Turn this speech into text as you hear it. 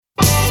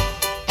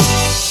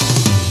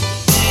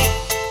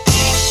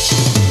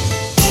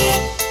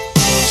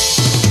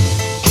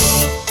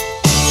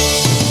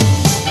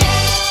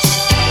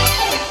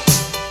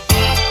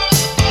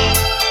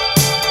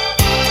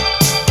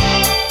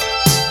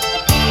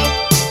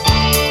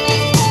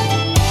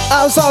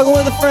I was talking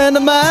with a friend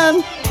of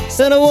mine.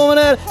 Sent a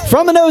woman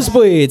from the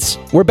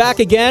nosebleeds. We're back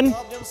again.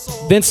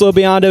 Vince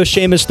Lobiondo,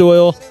 Seamus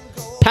Doyle,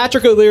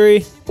 Patrick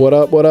O'Leary. What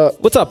up, what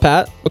up? What's up,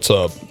 Pat? What's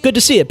up? Good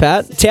to see you,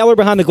 Pat. Taylor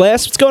behind the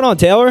glass. What's going on,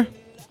 Taylor?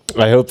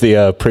 I hope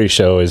the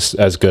pre-show is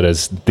as good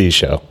as the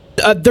show.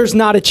 There's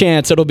not a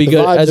chance it'll be The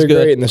good. vibes As are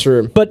good. great in this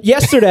room. But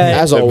yesterday,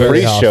 As The always.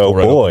 pre-show,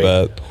 boy.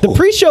 the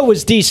pre-show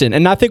was decent,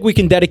 and I think we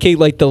can dedicate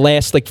like the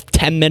last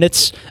 10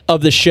 minutes of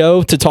the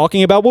show to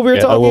talking about what we were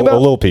talking a about.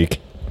 little peek.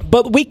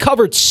 But we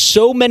covered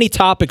so many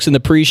topics in the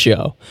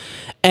pre-show,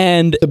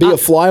 and To be a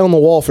fly on the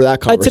wall for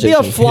that to conversation. be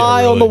a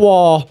fly on the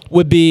wall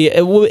would be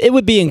it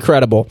would be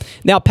incredible.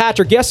 Now,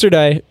 Patrick,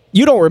 yesterday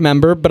you don't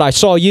remember, but I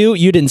saw you.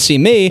 You didn't see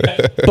me,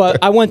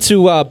 but I went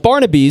to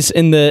Barnaby's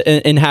in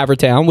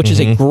Havertown, which is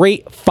a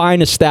great,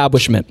 fine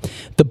establishment.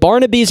 The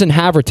Barnaby's in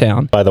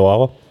Havertown. By the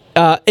Wawa?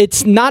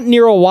 It's not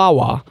near a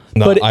Wawa.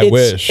 No, but I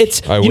wish.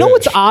 You know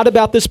what's odd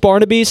about this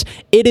Barnaby's?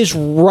 It is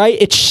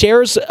right. It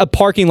shares a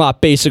parking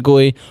lot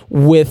basically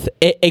with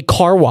a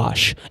car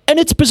wash, and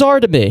it's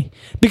bizarre to me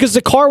because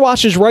the car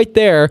wash is right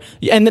there,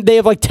 and they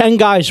have 10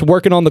 guys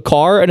working on the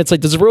car, and it's like,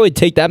 does it really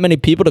take that many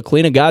people to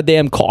clean a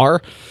goddamn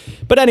car?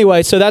 But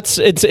anyway, so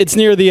it's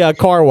near the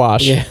car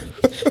wash. Yeah.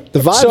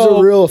 The vibes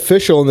are real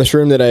official in this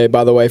room today,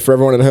 by the way, for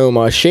everyone at home.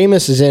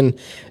 Seamus is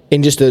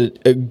in just a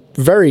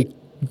very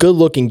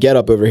good-looking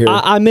getup over here.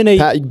 I'm in a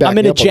Pat, you back I'm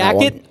in me a up on that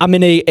one. jacket. I'm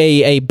in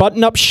a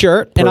button-up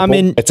shirt, and I'm Purple?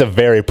 in. It's a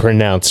very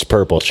pronounced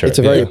purple shirt. It's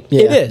a very...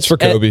 Yeah. It is. It's for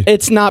Kobe.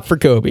 It's not for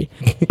Kobe.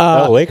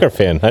 Laker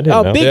fan. I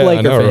didn't know. Big Yeah, I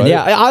Laker know, fan. right?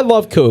 Yeah, I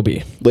love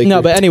Kobe. Laker.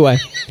 No, but anyway,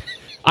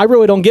 I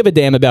really don't give a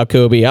damn about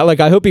Kobe.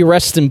 I hope he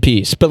rests in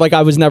peace. But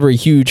I was never a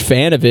huge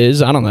fan of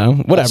his. I don't know.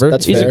 Whatever.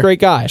 That's He's fair. a great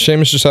guy.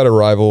 Seamus just had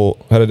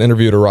an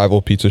interview at a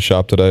rival pizza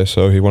shop today,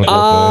 so he wanted to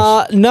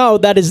look nice. No,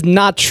 that is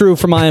not true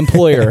for my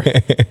employer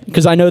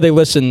because I know they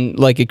listen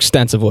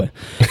extensively.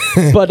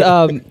 But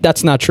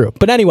that's not true.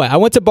 But anyway, I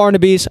went to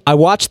Barnaby's. I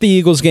watched the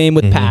Eagles game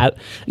with Pat.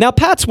 Now,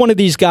 Pat's one of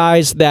these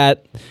guys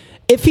that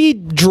if he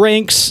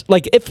drinks,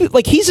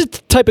 he's a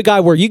type of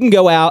guy where you can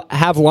go out,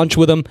 have lunch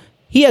with him.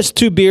 He has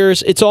 2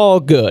 beers. It's all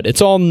good.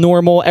 It's all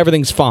normal.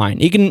 Everything's fine.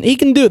 He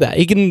can do that.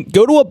 He can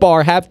go to a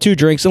bar, have 2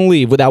 drinks, and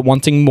leave without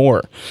wanting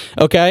more.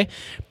 Okay?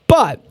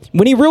 But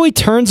when he really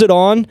turns it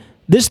on,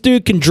 this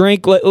dude can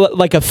drink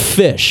like a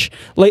fish.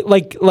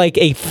 Like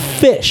a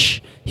fish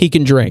he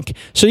can drink.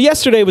 So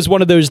yesterday was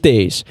one of those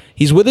days.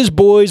 He's with his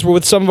boys. We're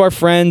with some of our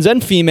friends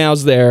and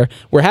females there.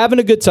 We're having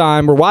a good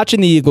time. We're watching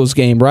the Eagles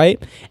game,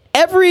 right?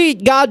 Every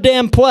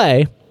goddamn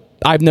play,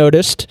 I've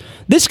noticed,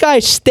 this guy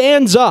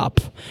stands up,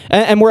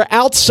 and we're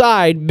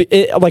outside,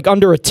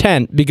 under a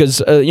tent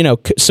because,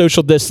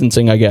 social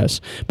distancing, I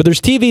guess. But there's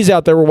TVs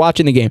out there. We're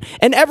watching the game.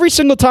 And every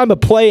single time a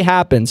play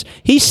happens,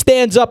 he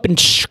stands up and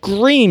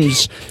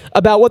screams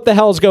about what the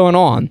hell's going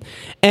on.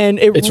 And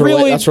That's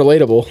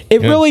relatable.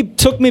 It really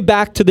took me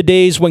back to the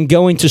days when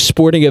going to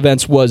sporting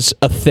events was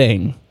a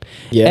thing.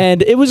 Yeah.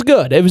 And it was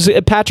good.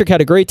 Patrick had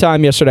a great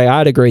time yesterday. I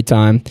had a great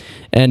time.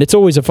 And it's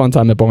always a fun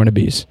time at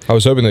Barnaby's. I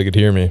was hoping they could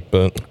hear me,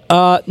 but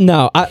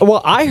No.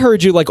 I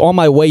heard you on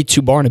my way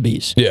to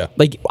Barnaby's. Yeah.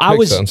 I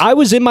sense.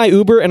 was in my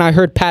Uber and I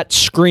heard Pat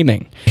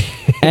screaming.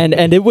 and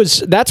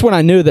that's when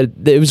I knew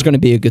that it was going to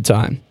be a good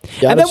time.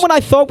 Yeah, and then when I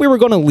thought we were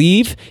going to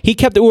leave, he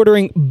kept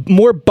ordering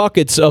more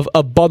buckets of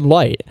Bud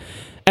Light.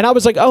 And I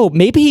was like, oh,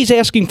 maybe he's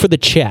asking for the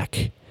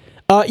check.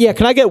 Yeah,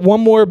 can I get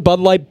one more Bud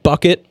Light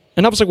bucket?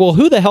 And I was like, well,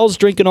 who the hell's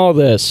drinking all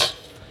this?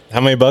 How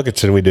many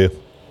buckets did we do?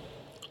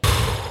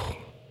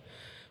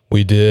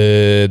 we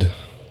did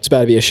It's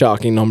about to be a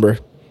shocking number.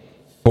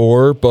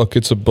 4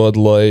 buckets of Bud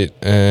Light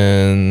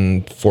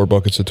and 4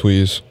 buckets of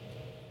Tweez.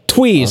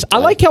 Tweez. I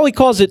like how he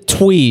calls it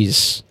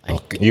Tweez.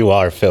 You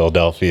are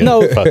Philadelphia.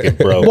 No. Fucking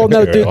broke. Well,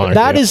 no, dude,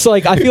 that is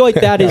I feel like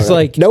that is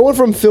No one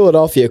from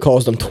Philadelphia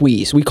calls them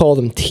tweez. We call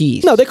them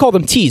tees. No, they call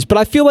them teas, but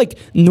I feel like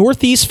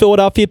Northeast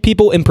Philadelphia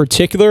people in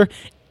particular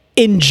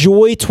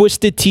enjoy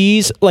twisted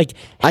teas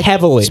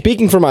heavily.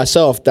 Speaking for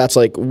myself, that's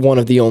one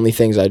of the only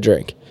things I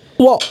drink.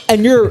 Well,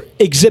 and you're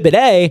Exhibit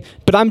A,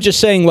 but I'm just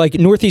saying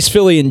Northeast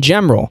Philly in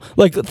general.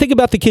 Think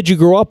about the kids you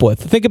grew up with.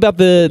 Think about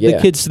the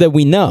kids that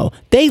we know.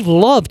 They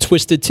love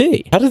twisted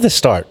tea. How did this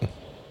start?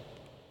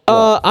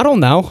 I don't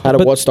know. How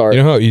did what start?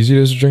 You know how easy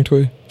it is to drink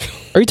Tweez?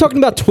 Are you talking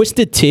about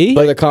twisted tea?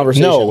 Like a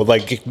conversation? No,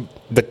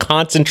 the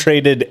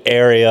concentrated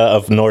area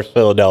of North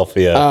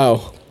Philadelphia.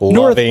 Oh.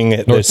 Loving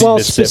this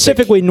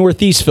specifically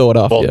Northeast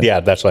Philadelphia. Well, yeah,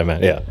 that's what I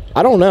meant, yeah.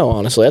 I don't know,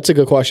 honestly. That's a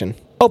good question.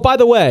 Oh, by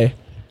the way,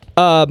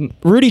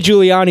 Rudy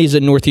Giuliani's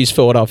in Northeast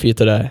Philadelphia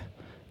today.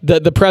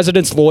 The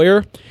president's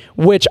lawyer,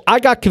 which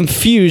I got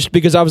confused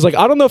because I was like,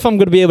 I don't know if I'm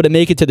going to be able to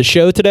make it to the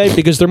show today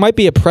because there might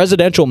be a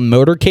presidential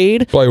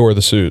motorcade. That's why he wore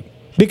the suit.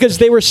 Because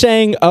they were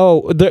saying,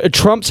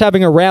 Trump's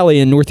having a rally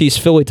in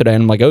Northeast Philly today.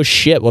 And I'm like, oh,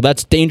 shit. Well,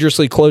 that's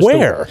dangerously close.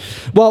 Where?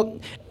 Well,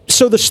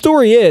 so the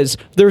story is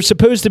there's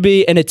supposed to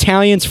be an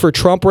Italians for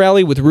Trump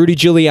rally with Rudy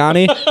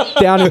Giuliani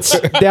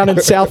down in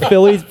South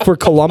Philly for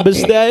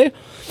Columbus Day.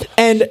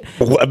 And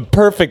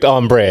perfect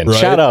on brand. Right.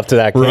 Shout out to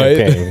that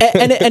campaign.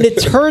 and it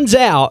turns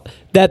out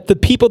that the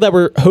people that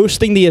were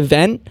hosting the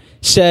event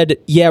said,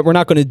 yeah, we're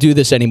not going to do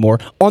this anymore.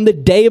 On the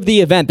day of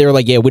the event, they were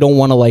like, yeah, we don't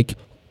want to like,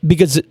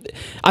 because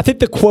I think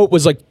the quote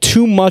was like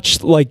too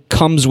much like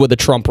comes with a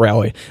Trump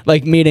rally,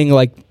 like meaning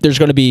like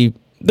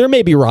there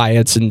may be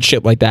riots and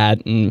shit like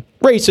that and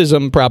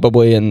racism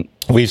probably. And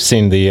we've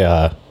seen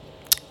the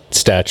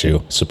statue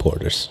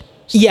supporters.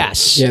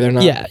 yes. Yeah, they're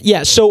not.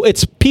 Yeah. So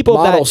it's people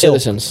Model that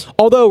citizens.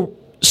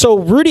 So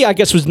Rudy, I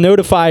guess, was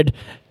notified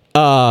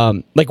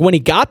like when he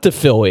got to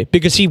Philly,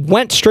 because he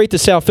went straight to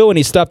South Philly and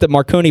he stopped at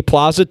Marconi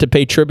Plaza to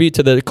pay tribute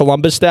to the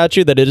Columbus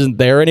statue that isn't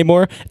there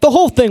anymore. The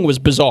whole thing was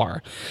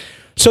bizarre.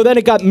 So then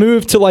it got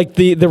moved to like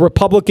the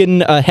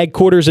Republican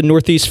headquarters in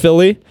Northeast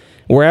Philly,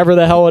 wherever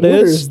the hell it is.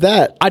 Where is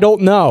that? I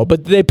don't know,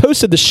 but they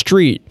posted the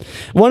street.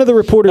 One of the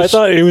reporters. I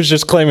thought he was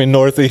just claiming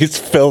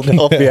Northeast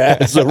Philadelphia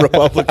as a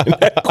Republican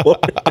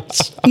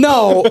headquarters.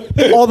 No,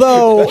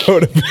 although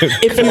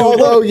if you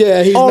Although,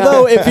 yeah, he's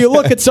although not- if you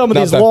look at some of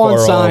Not these that lawn far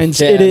off.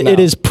 signs, Yeah, it no.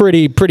 is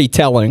pretty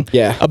telling.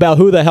 Yeah. About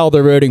who the hell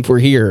they're voting for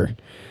here.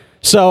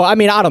 So I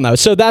mean, I don't know.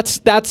 So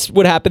that's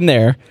what happened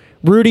there.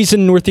 Rudy's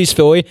in Northeast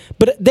Philly,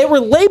 but they were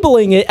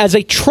labeling it as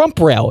a Trump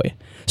rally.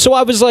 So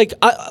I was like,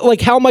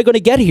 how am I going to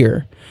get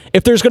here?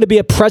 If there's going to be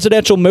a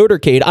presidential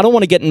motorcade, I don't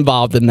want to get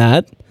involved in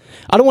that.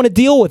 I don't want to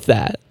deal with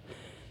that.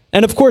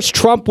 And of course,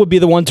 Trump would be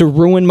the one to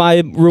ruin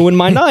my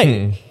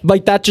night.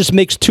 Like, that just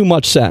makes too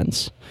much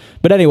sense.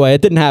 But anyway,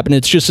 it didn't happen.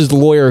 It's just his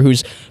lawyer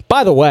who's,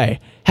 by the way,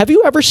 have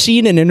you ever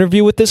seen an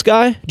interview with this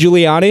guy,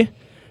 Giuliani?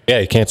 Yeah,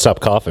 you can't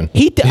stop coughing.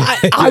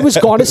 I was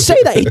going to say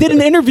that. He did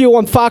an interview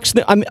on Fox,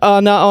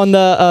 on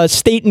the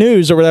state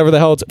news or whatever the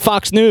hell it's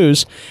Fox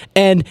News,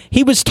 and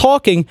he was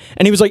talking,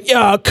 and he was like,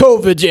 "Yeah,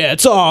 COVID, yeah,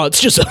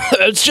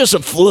 it's just a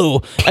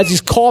flu," as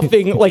he's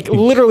coughing, like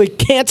literally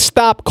can't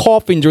stop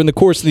coughing during the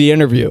course of the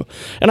interview.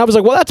 And I was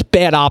like, "Well, that's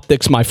bad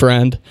optics, my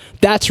friend.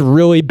 That's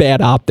really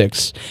bad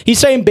optics." He's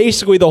saying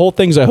basically the whole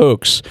thing's a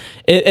hoax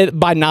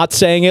by not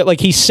saying it. Like,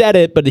 he said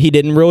it, but he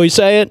didn't really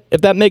say it,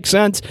 if that makes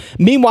sense.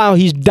 Meanwhile,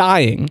 he's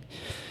dying.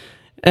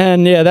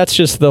 And yeah, that's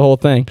just the whole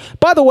thing.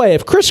 By the way,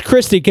 if Chris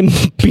Christie can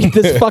beat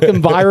this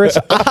fucking virus,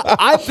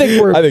 I think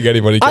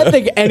anybody can. I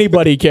think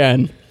anybody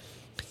can.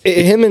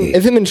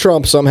 If him and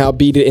Trump somehow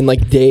beat it in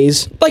like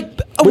days. Like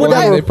Well,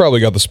 I mean, they probably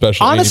got the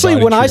special. honestly,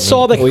 antibody when I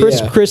saw that treatment.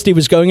 Chris Christie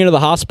was going into the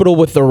hospital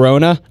with the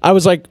Rona, I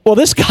was like, well,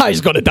 this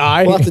guy's gonna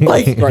die. Well, that's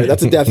like, right,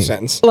 that's a death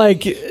sentence.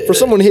 like, For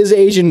someone his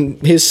age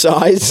and his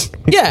size,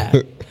 yeah.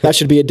 that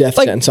should be a death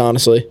sentence,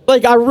 honestly.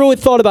 Like, I really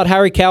thought about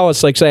Harry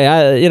Callis, like, say,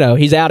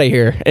 he's out of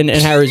here, in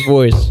Harry's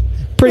voice,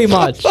 pretty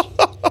much.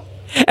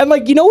 And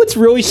like, you know what's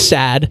really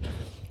sad?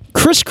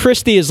 Chris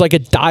Christie is like a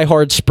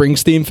diehard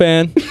Springsteen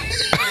fan.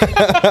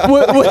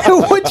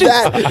 Which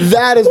is,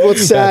 That is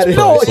what's sad.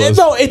 priceless.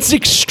 no, it's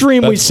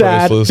extremely That's sad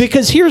priceless.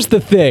 because here's the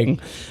thing.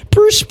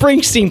 Bruce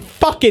Springsteen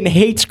fucking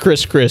hates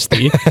Chris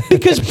Christie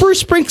because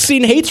Bruce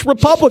Springsteen hates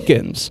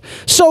Republicans.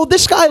 So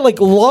this guy like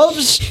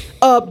loves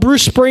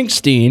Bruce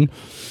Springsteen.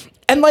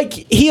 And like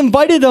he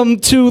invited him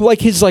to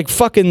like his like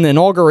fucking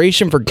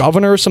inauguration for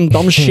governor or some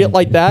dumb shit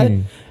like that,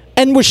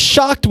 and was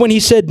shocked when he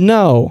said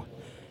no.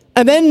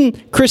 And then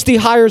Christie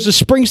hires a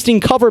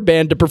Springsteen cover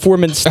band to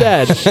perform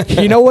instead.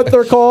 You know what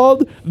they're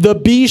called? The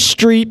B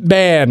Street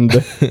Band.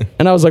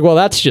 And I was like, well,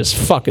 that's just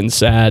fucking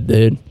sad,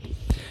 dude.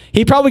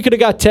 He probably could have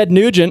got Ted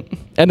Nugent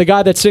and the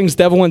guy that sings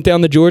Devil Went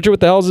Down to Georgia. What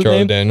the hell's his Charlie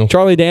name? Daniels.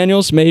 Charlie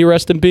Daniels. May he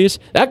rest in peace.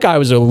 That guy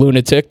was a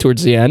lunatic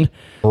towards the end.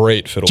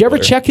 Great fiddle. Did you ever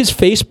player. check his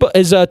Facebook,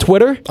 his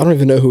Twitter? I don't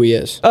even know who he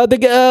is. The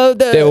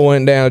Devil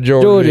went down,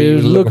 Georgia. Georgia he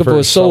was looking for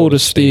a soul to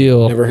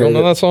steal. Never You heard don't know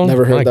it. that song?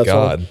 Never heard My that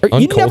God.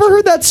 song. You never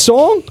heard that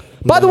song?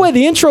 By the way,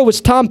 the intro was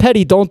Tom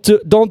Petty. Don't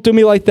do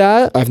me like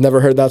that. I've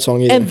never heard that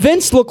song either. And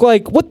Vince looked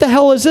like, what the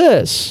hell is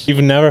this?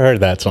 You've never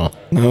heard that song?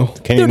 no.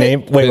 Can you Dude,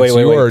 name? Vince, Wait.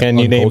 you are Can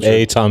you name uncultured.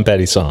 a Tom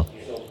Petty song?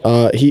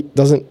 He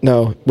doesn't.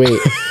 No. Wait.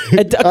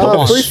 Come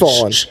on. Free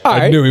Falling. All I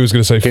right. knew he was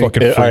going to say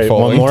fucking all free right,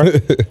 falling. one more.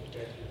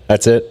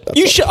 That's it.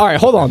 You should. All right,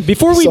 hold on.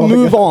 Before we Sorry.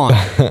 move on,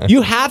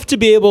 you have to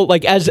be able,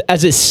 like, as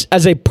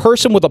a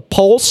person with a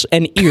pulse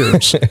and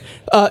ears.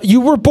 You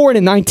were born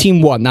in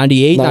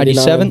 98,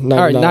 97? All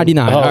right,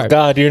 99. Oh All right.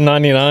 God, you're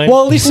 99.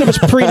 Well, at least it was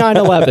pre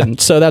 9/11,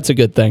 so that's a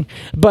good thing.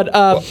 But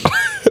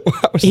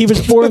he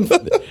was born.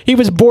 He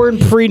was born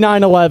pre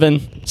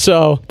 9/11,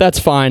 so that's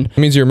fine. It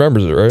means he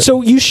remembers it, right?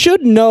 So you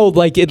should know,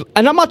 like, it.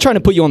 And I'm not trying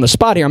to put you on the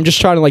spot here. I'm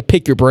just trying to like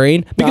pick your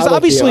brain because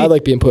obviously, I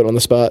like being put on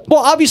the spot. well,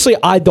 obviously,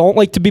 I don't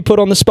like to be put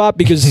on the spot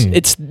because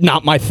it's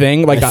not my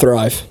thing. Like, I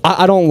thrive.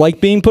 I don't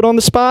like being put on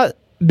the spot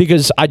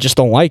because I just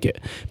don't like it.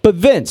 But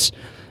Vince,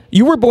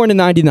 you were born in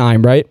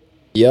 99, right?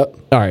 Yep.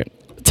 All right.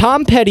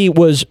 Tom Petty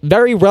was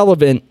very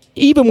relevant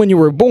even when you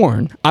were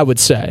born, I would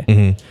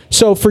say.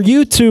 So for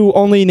you to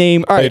only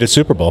name, all right, Played a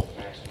Super Bowl.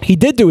 he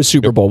did do a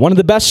Super Bowl, one of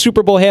the best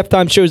Super Bowl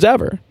halftime shows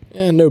ever.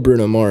 And no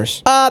Bruno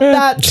Mars.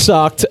 That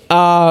sucked.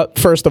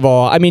 First of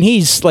all, I mean,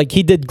 he's like,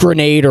 he did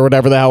Grenade or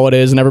whatever the hell it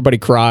is, and everybody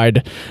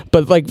cried.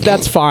 But like,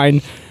 that's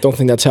fine. Don't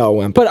think that's how it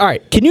went. But all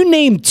right, can you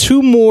name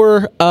 2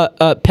 more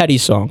Petty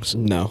songs?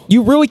 No.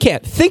 You really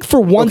can't. Think for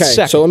 1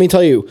 second. So let me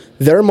tell you,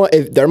 there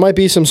might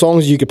be some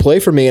songs you could play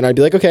for me, and I'd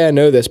be like, okay, I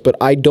know this, but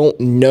I don't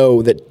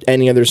know that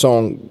any other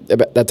song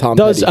that Tom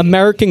Does Petty.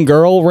 American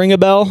Girl ring a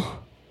bell?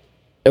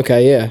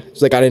 Okay, yeah.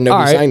 It's like I didn't know All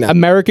he right, sang that.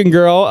 American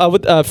Girl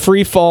with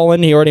Free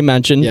Fallin', he already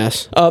mentioned.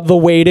 Yes. The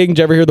Waiting, did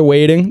you ever hear The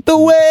Waiting? The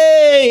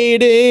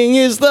waiting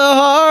is the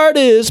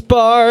hardest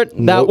part. That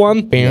Nope.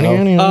 one.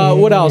 No.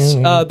 What else?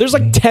 There's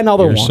like 10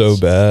 other You're ones. so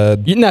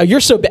bad. You're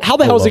so bad. How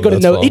the hell is he love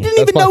going to that know? song. He didn't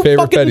That's even my know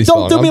favorite fucking Petty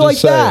Don't song. Do Me I'm Like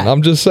just saying. That.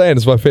 I'm just saying,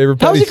 it's my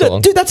favorite How's Petty he gonna,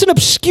 song. dude, that's an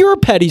obscure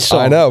Petty song.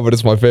 I know, but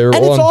it's my favorite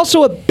And one. it's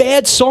also a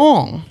bad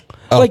song.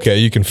 Like, Okay,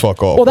 you can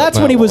fuck off. well, that's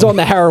when he was on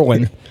the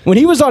heroin. When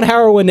he was on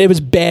heroin, it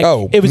was bad.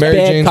 Oh, it was Mary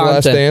bad Jane's content.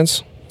 Last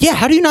Dance. Yeah,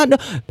 how do you not know?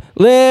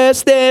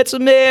 Let's dance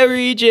with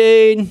Mary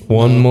Jane.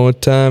 One more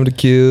time to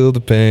kill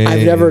the pain.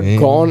 I've never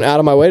gone out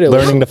of my way to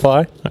Learning to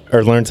fly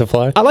or learn to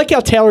fly. I like how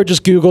Taylor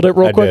just Googled it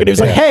real I quick, did, and he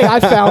was like, yeah. "Hey, I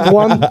found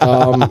one.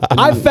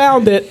 I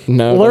found it.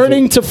 No,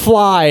 Learning to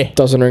Fly.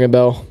 Doesn't ring a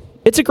bell.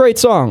 It's a great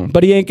song,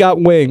 but he ain't got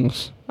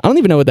wings. I don't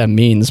even know what that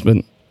means, but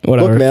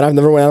whatever. Look, man, I've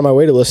never went out of my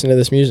way to listen to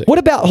this music. What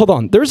about? Hold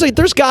on. There's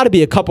got to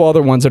be a couple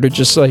other ones that are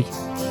just like,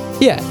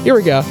 yeah. Here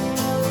we go.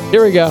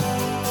 Here we go.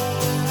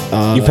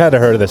 You've had to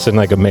heard this in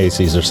like a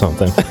Macy's or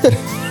something.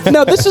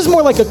 No, this is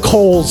more like a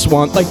Kohl's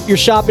one. Like you're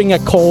shopping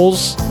at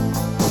Kohl's,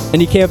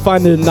 and you can't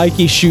find the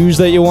Nike shoes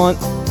that you want,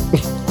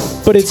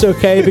 but it's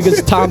okay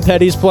because Tom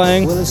Petty's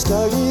playing.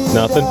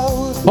 Nothing.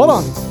 Hold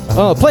on.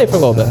 Oh, play it for a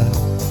little bit.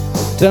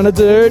 Down a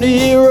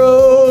dirty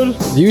road.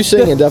 You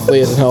singing definitely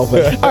isn't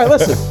helping. All right,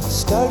 listen.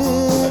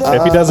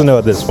 If he doesn't know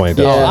at this point,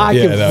 though, Yeah. I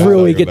Yeah, could no,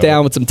 really I get remember.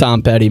 down with some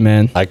Tom Petty,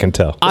 man. I can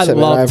tell. I Listen,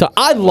 man,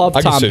 love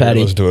I can Tom sit here and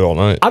Petty. listen to it all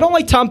night. I don't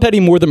like Tom Petty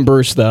more than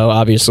Bruce, though.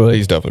 Obviously,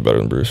 He's definitely better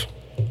than Bruce.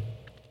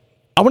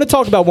 I want to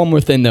talk about one more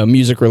thing, though,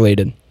 music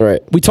related.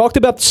 Right. We talked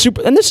about the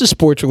super, and this is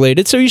sports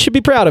related, so you should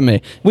be proud of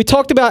me. We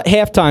talked about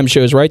halftime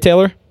shows, right,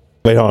 Taylor?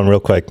 Wait, hold on, real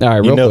quick. All right,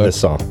 you real know quick. this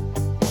song.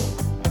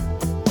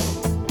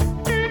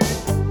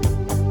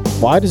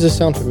 Why does this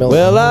sound familiar?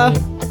 Well,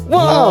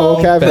 I won't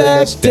okay, I've heard back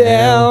this.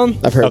 down.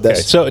 I've heard Okay,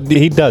 this. so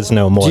he does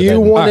know more. Do you than,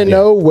 want to Alright,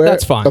 know where?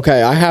 that's fine.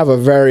 Okay, I have a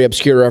very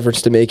obscure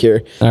reference to make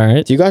here. All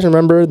right. Do you guys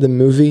remember the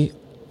movie,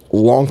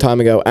 long time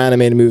ago,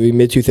 animated movie,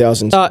 mid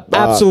 2000s?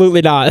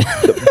 Absolutely not.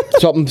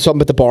 Something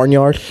with the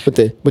barnyard with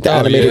the Oh,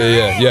 animated.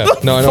 yeah.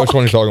 No, I know which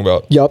one you're talking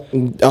about. Yup.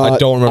 I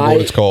don't remember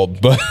what it's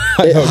called, but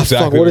I know fuck,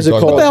 exactly what is you're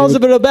it talking What the called? hell is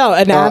it about?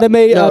 An anime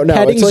no,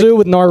 petting it's like- zoo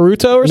with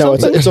Naruto or No,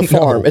 something? it's a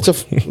farm. No. It's a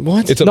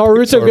what? It's a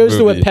Naruto Pixar goes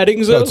to a movie.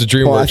 petting zoo? No, it's a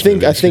DreamWorks Well, I think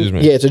movie, excuse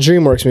me. yeah, it's a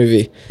DreamWorks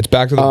movie. It's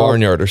Back to the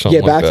Barnyard or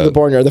something Yeah, Back like to that. the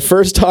Barnyard. The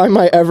first time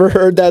I ever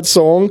heard that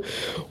song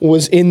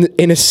was in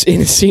a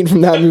scene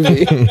from that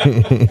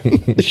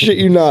movie. Shit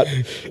you not.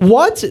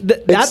 What?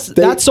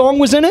 That song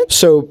was in it?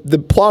 So the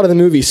plot of the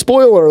movie,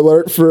 spoiler alert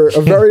for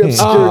a very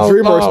obscure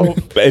DreamWorks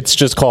movie. It's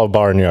just called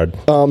Barnyard.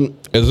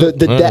 Is The, it?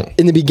 the I don't da- know.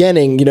 in the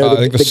beginning, you know, I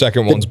think the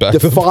second one's Back the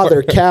to the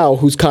father Barnyard. cow,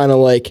 who's kind of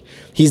like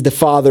he's the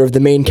father of the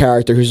main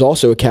character, who's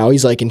also a cow.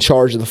 He's like in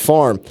charge of the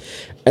farm,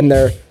 and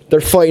they're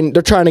fighting.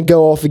 They're trying to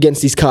go off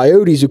against these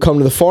coyotes who come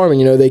to the farm, and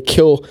you know they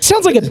kill.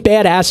 Sounds like a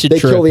bad acid They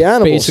trip. kill the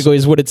animals. Basically,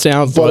 is what it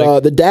sounds But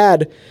like.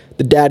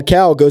 the dad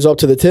cow goes up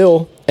to the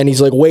till, and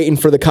he's like waiting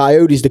for the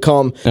coyotes to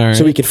come All right.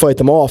 so he can fight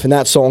them off. And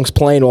that song's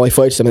playing while he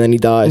fights them, and then he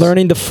dies.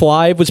 Learning to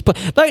Fly was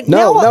like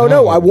No, now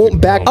no, I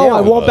won't back down. Oh,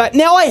 I won't back.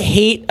 Now I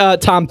hate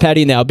Tom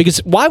Petty now because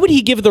why would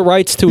he give the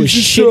rights to a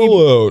He's a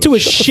sellout.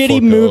 Shut the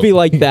fuck movie up.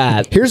 like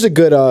that? Here's a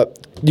good.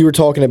 You were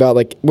talking about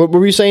like what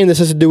were you saying? This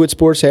has to do with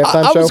sports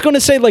halftime I show. was going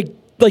to say like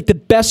the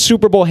best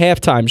Super Bowl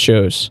halftime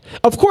shows.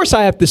 Of course,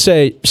 I have to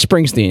say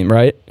Springsteen,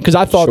 right? Because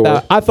I thought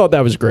Sure.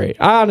 that was great.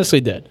 I honestly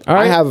did. All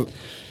right, I have.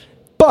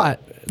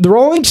 but the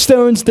Rolling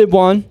Stones did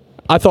one.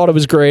 I thought it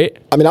was great.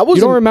 I mean, I You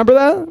wasn't. don't remember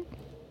that?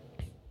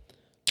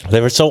 They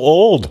were so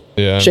old.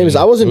 Yeah, Seamus,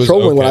 I wasn't it was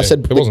trolling when I okay. said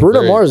It like, wasn't Bruno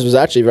great. Mars was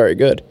actually very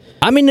good.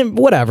 I mean,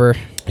 whatever.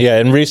 Yeah,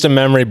 in recent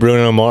memory,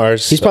 Bruno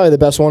Mars. He's probably the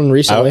best one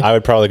recently. I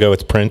would probably go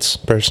with Prince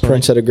personally.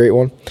 Prince had a great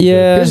one.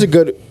 Yeah. Here's a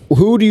good.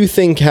 Who do you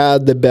think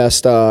had the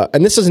best?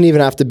 And this doesn't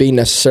even have to be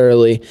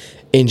necessarily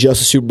in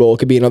just a Super Bowl. It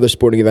could be in other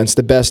sporting events.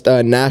 The best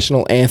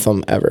national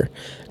anthem ever.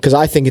 Because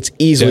I think it's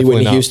easily Definitely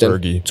Whitney not Houston.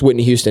 Fergie. It's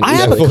Whitney Houston. I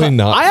have a Definitely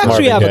not I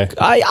actually Marvin have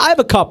Gaye. I have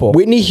a couple.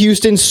 Whitney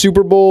Houston's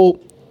Super Bowl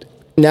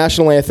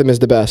national anthem is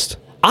the best,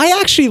 I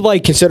actually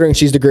like considering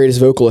she's the greatest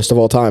vocalist of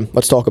all time.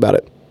 Let's talk about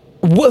it.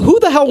 who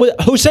the hell was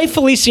Jose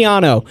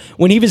Feliciano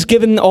when he was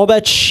given all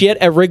that shit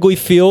at Wrigley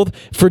Field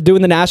for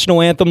doing the national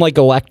anthem like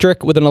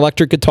electric with an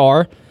electric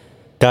guitar?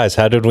 Guys,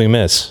 how did we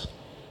miss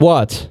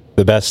What?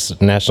 the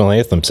best national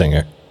anthem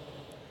singer?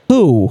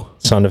 Who?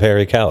 Son of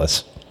Harry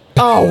Callis.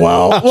 Oh,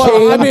 well,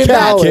 Kane I mean,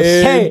 Callis.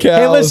 hey,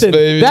 Callis, listen,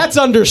 baby. that's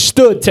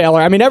understood, Taylor.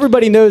 I mean,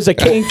 everybody knows that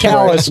Kane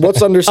Callis.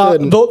 What's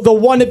understood? The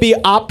wannabe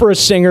opera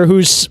singer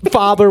whose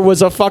father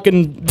was a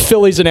fucking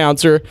Phillies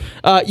announcer.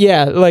 He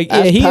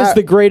is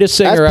the greatest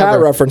singer as Pat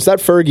ever. referenced, that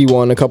Fergie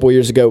one a couple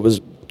years ago was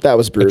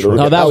brutal.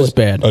 No, that was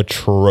bad.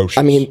 Atrocious.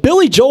 I mean,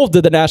 Billy Joel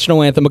did the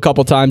national anthem a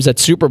couple times at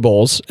Super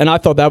Bowls, and I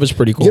thought that was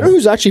pretty cool. you know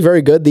who's actually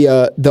very good?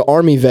 The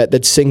Army vet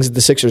that sings at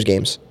the Sixers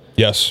games.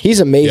 yes. He's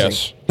amazing.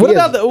 Yes. What He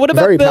about has the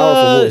very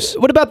powerful voice.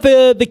 what about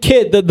the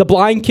kid, the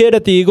blind kid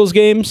at the Eagles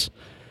games?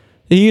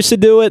 He used to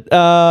do it. think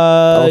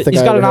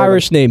He's I got ever an heard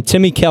Irish name,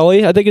 Timmy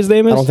Kelly, I think his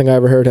name is. I don't think I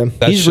ever heard him.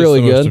 That's he's just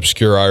really the most good.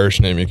 obscure Irish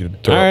name you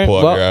could throw All right, pull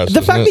out well, your ass. the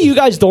isn't fact it? that you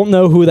guys don't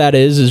know who that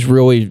is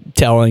really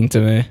telling to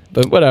me.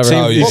 But whatever.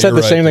 Oh, You you're said the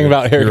right, same thing dude.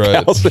 about Harry You're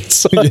right. Callis'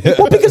 son.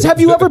 Well, because have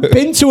you ever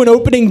been to an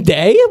opening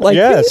day? Like,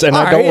 Yes, and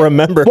I all don't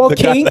remember Well, the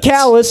Kane guys.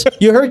 Callis,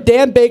 you heard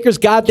Dan Baker's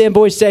goddamn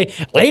voice say,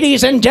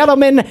 "Ladies and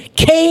gentlemen,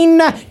 Kane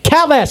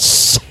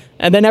Callis,"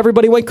 and then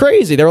everybody went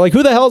crazy. They were like,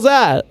 "Who the hell's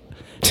that?"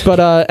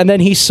 But and then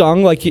he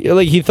sung like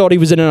he thought he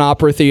was in an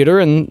opera theater,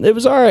 and it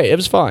was all right. It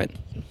was fine.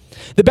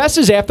 The best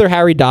is after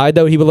Harry died,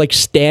 though, he would like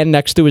stand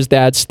next to his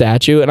dad's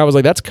statue, and I was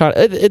like, that's kind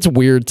of it's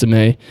weird to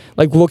me.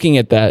 Like looking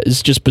at that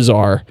is just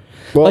bizarre.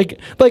 Well- like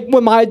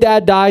when my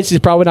dad dies, he's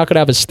probably not gonna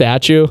have a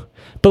statue.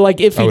 But like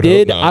if I he would hope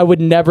did, not. I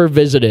would never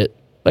visit it.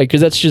 Like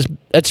because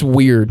that's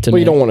weird to Well,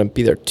 me. you don't want to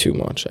be there too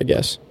much, I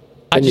guess.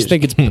 I And you just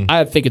think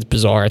it's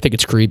bizarre. I think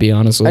it's creepy,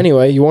 honestly.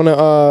 Anyway, you want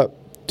to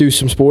do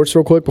some sports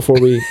real quick before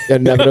we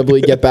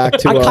inevitably get back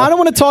to. I kind of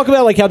want to talk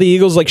about like how the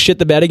Eagles like shit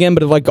the bed again,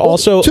 but like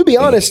also to be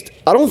honest,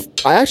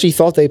 I actually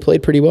thought they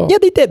played pretty well. Yeah,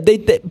 they did. They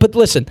did. But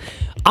listen,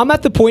 I'm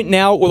at the point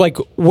now where, like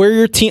where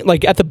your team,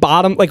 like at the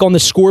bottom, like on the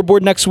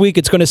scoreboard next week,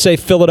 it's going to say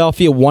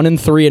Philadelphia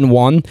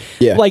 1-3-1.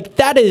 Yeah. Like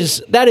that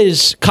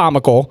is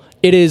comical.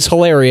 It is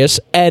hilarious,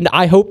 and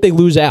I hope they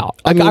lose out.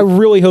 Like, I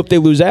really hope they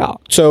lose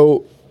out.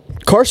 So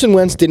Carson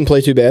Wentz didn't play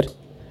too bad.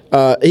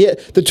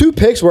 The two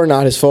picks were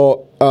not his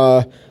fault.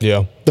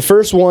 Yeah. The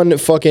first one,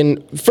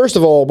 first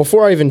of all,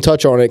 before I even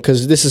touch on it,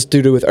 because this is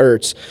to do with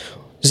Ertz,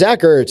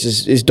 Zach Ertz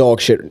is dog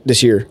shit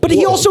this year. But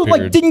he also like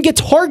period. didn't get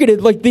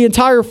targeted like the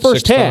entire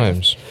first 6 half.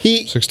 times.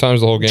 He- 6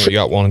 times the whole game. He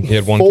got one. He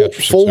had one Ful- catch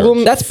for 6 Fulgham-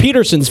 yards. That's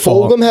Peterson's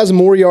fault. Fulgham has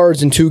more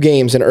yards in 2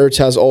 games than Ertz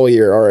has all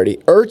year already.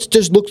 Ertz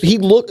just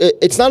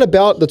it's not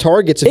about the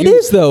targets. It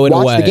is, though, in a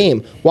watch way. the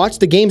game. Watch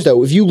the games,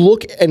 though. If you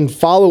look and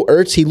follow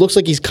Ertz, he looks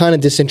like he's kind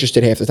of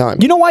disinterested half the time.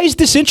 You know why he's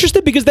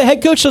disinterested? Because the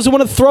head coach doesn't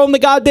want to throw him the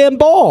goddamn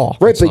ball.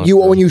 Right, but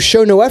when you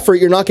show no effort,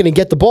 you're not going to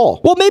get the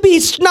ball. Well, maybe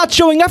he's not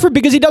showing effort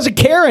because he doesn't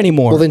care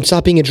anymore. Well, then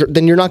stop being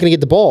then you're not going to get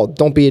the ball.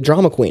 Don't be a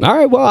drama queen. All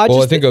right. Well,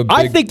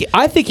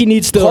 I think he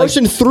needs to.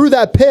 Carson threw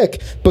that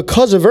pick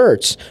because of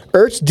Ertz.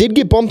 Ertz did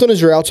get bumped on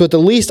his route, so at the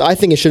least I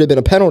think it should have been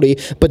a penalty.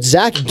 But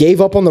Zach gave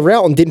up on the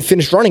route and didn't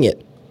finish running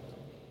it.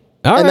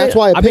 All and right. that's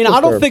why a I pick mean, was I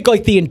don't thrown. think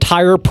like the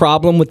entire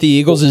problem with the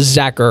Eagles is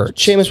Zach Ertz.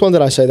 Seamus, when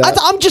did I say that?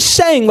 I'm just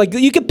saying, like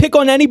you can pick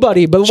on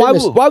anybody, but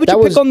Seamus, why would that you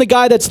pick was- on the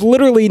guy that's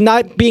literally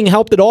not being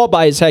helped at all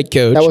by his head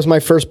coach? That was my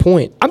first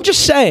point. I'm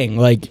just saying,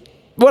 like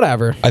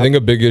whatever. I think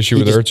a big issue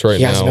with Ertz right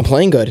he hasn't now been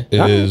playing good.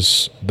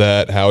 is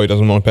that Howie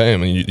doesn't want to pay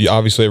him. And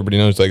obviously everybody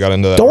knows they got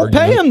into that Don't pay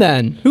argument. him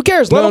then. Who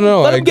cares? Let him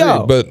I agree,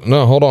 go. but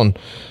no, hold on.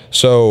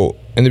 So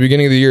in the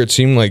beginning of the year, it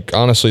seemed like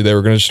honestly they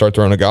were going to start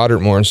throwing to Goddard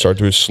more and start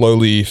to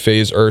slowly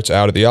phase Ertz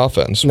out of the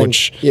offense,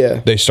 which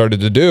they started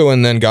to do,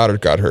 and then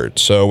Goddard got hurt.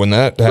 So when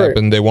that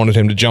happened, they wanted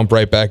him to jump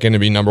right back in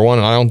and be number one,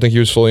 and I don't think he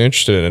was fully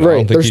interested in it. I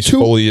don't think he's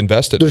fully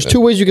invested. There's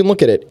two ways you can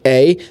look at it.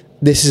 A,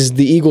 this is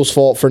the Eagles'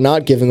 fault for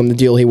not giving him the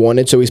deal he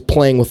wanted, so he's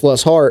playing with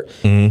less heart.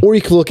 Mm-hmm. Or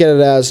you could look at it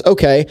as,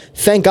 okay,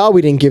 thank God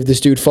we didn't give this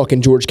dude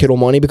fucking George Kittle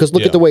money because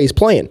look at the way he's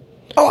playing.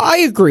 Oh, I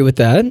agree with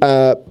that.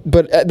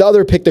 But the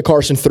other pick that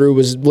Carson threw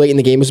was late in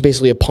the game. It was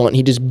basically a punt.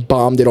 He just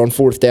bombed it on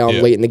 4th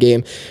down late in the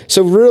game.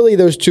 So really,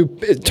 those 2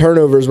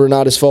 turnovers were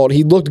not his fault.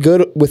 He looked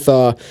good with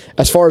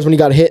as far as when he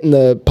got hit in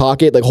the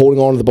pocket, like holding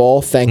on to the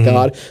ball. Thank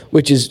God.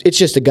 It's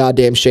just a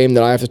goddamn shame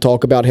that I have to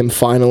talk about him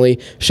finally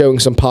showing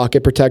some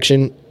pocket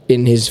protection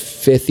in his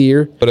 5th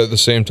year. But at the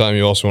same time,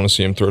 you also want to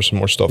see him throw some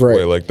more stuff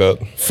away like that.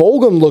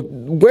 Fulgham looked.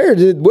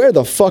 Where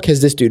the fuck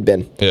has this dude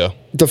been? Yeah.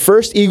 The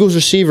first Eagles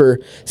receiver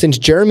since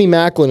Jeremy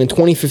Maclin in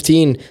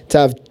 2015 to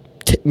have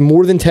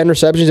more than 10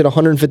 receptions at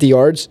 150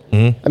 yards.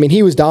 I mean,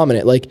 he was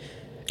dominant. Like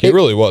He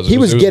really was. He It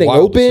was was getting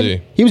wild to open.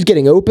 see. He was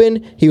getting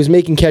open. He was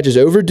making catches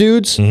over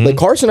dudes. Like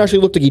Carson actually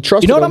looked like he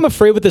trusted. You know what him, I'm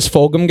afraid with this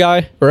Fulgham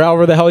guy, or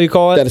however the hell you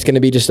call it? that it's going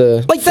to be just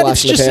a Like that,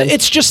 flash in the pan.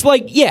 it's just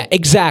like, yeah,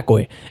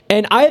 exactly.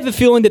 And I have a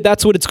feeling that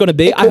that's what it's going to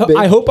be. It could be.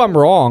 I hope I'm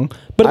wrong,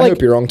 but I like,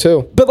 hope you're wrong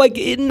too. But like,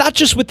 not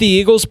just with the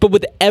Eagles, but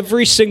with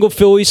every single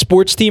Philly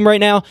sports team right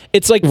now,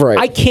 it's like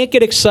I can't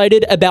get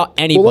excited about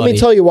anybody. Well, let me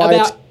tell you why.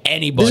 About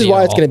anybody. This is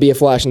why it's going to be a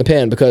flash in the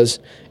pan, because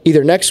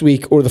either next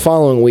week or the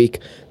following week,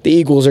 the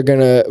Eagles are going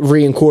to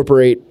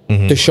reincorporate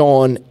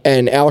Deshaun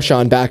and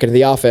Alshon back into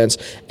the offense.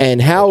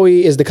 And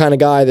Howie is the kind of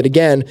guy that,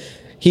 again,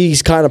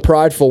 he's kind of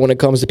prideful when it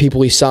comes to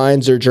people he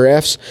signs or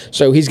drafts.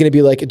 So he's going to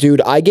be like,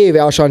 dude, I gave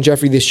Alshon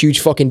Jeffrey this huge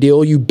fucking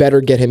deal. You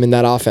better get him in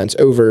that offense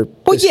over.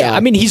 Well, yeah, guy. I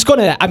mean, he's going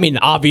to. I mean,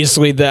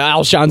 obviously, the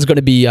Alshon's going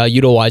to be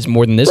utilized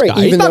more than this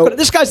guy.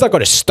 This guy's not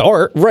going to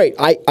start. Right.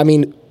 I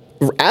mean,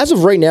 as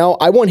of right now,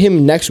 I want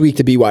him next week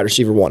to be wide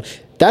receiver 1.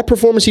 That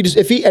performance he just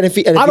I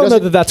don't know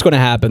that that's going to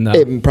happen though.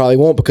 It probably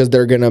won't because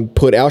they're going to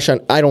put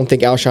Alshon. I don't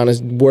think Alshon is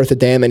worth a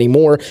damn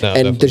anymore. No,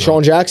 and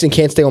Deshaun Jackson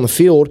can't stay on the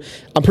field.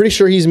 I'm pretty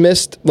sure he's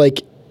missed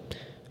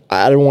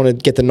I don't want to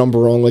get the number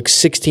wrong,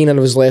 16 out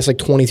of his last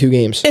 22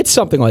 games. It's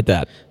something like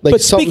that.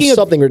 But speaking of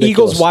ridiculous.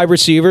 Eagles wide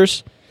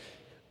receivers,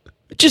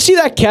 did you see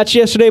that catch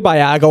yesterday by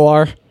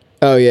Aguilar?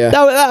 Oh, yeah.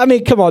 I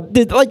mean, come on.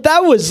 That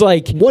was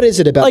what is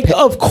it about?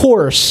 Of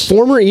course.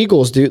 Former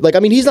Eagles, dude.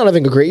 I mean, he's not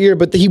having a great year,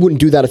 but he wouldn't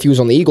do that if he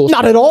was on the Eagles.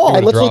 Not at all.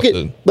 And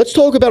let's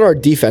talk about our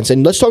defense,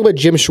 and let's talk about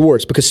Jim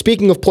Schwartz, because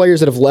speaking of players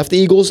that have left the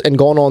Eagles and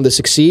gone on to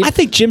succeed. I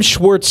think Jim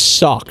Schwartz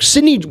sucks.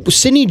 Sidney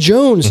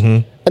Jones.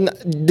 Mm-hmm. And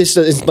this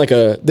isn't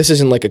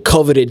like a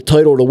coveted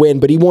title to win,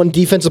 but he won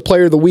Defensive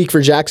Player of the Week for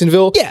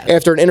Jacksonville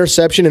after an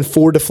interception and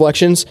 4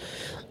 deflections.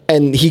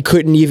 And he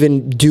couldn't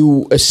even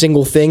do a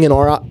single thing in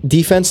our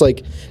defense.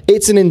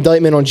 It's an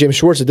indictment on Jim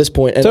Schwartz at this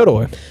point. And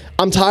totally.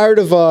 I'm tired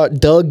of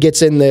Doug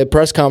gets in the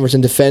press conference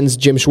and defends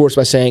Jim Schwartz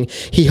by saying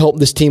he helped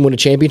this team win a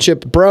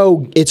championship.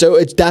 Bro,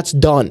 that's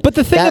done. But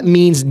the thing that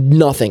means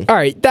nothing. All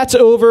right, that's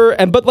over.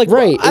 And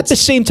right, at the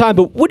same time,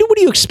 but what do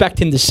you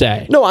expect him to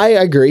say? No, I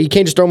agree. You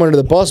can't just throw him under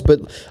the bus.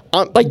 But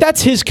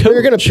that's his coach.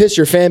 You're going to piss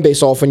your fan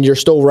base off when you're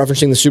still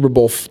referencing the Super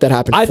Bowl that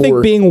happened. I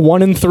think being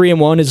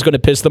 1-3-1 is going to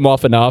piss them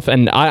off enough,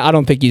 and I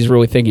don't think he's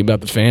really thinking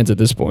about the fans at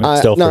this point.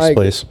 Still first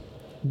place.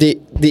 The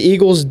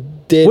Eagles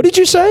did. What did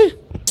you say?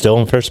 Still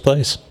in first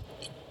place.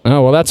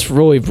 Oh, well, that's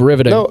really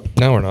riveting. No,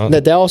 we're not.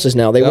 The Dallas is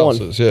now. They won.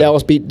 Yeah.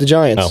 Dallas beat the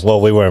Giants. Oh,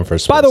 well, we were in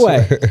first place. By the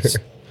way,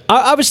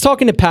 I was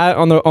talking to Pat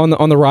on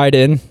the ride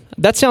in.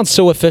 That sounds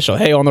so official.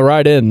 Hey, on the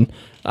ride in.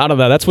 I don't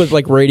know. That's what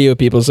radio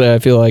people say, I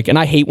feel like. And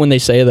I hate when they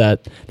say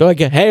that. They're like,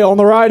 hey, on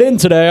the ride in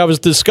today, I was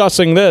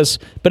discussing this.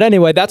 But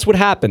anyway, that's what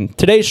happened.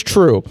 Today's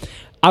true.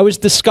 I was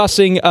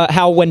discussing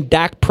how when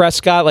Dak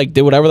Prescott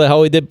did whatever the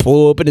hell he did,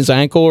 blew open his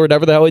ankle or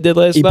whatever the hell he did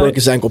last night. He broke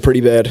his ankle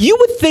pretty bad. You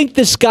would think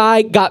this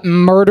guy got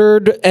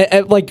murdered,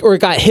 or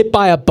got hit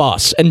by a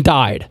bus and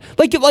died.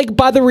 Like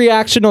by the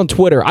reaction on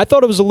Twitter. I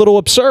thought it was a little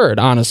absurd,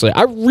 honestly.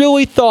 I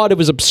really thought it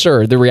was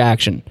absurd, the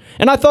reaction.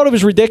 And I thought it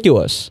was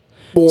ridiculous.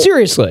 Well,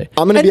 seriously.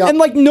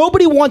 And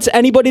nobody wants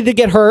anybody to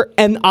get hurt,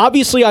 and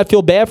obviously I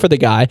feel bad for the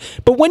guy.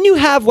 But when you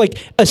have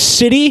a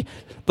city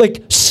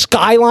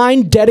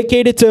skyline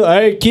dedicated to,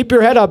 hey, keep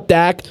your head up,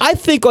 Dak, I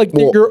think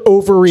you're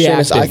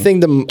overreacting. Seamus, I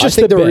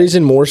think the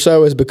reason more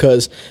so is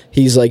because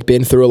he's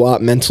been through a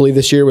lot mentally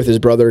this year with his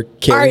brother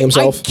killing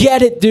himself. I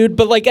get it, dude,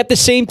 but at the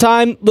same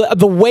time,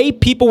 the way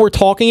people were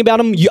talking about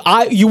him,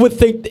 you would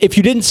think, if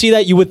you didn't see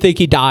that, you would think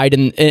he died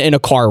in a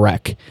car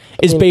wreck.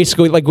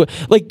 Basically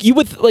you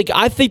would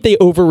I think they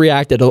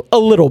overreacted a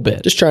little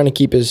bit. Just trying to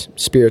keep his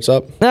spirits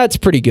up. That's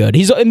pretty good.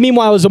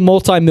 Meanwhile, he's a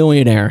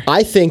multi-millionaire.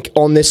 I think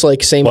on this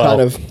same kind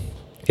of.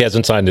 He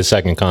hasn't signed his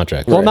second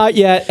contract. Well, not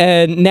yet,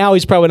 and now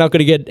he's probably not going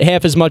to get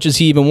half as much as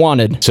he even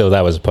wanted. So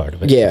that was a part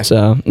of it. Yeah.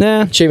 So,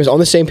 Seamus, on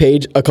the same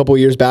page a couple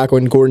years back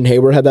when Gordon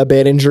Hayward had that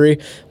bad injury,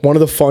 one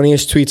of the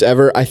funniest tweets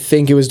ever, I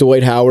think it was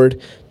Dwight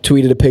Howard,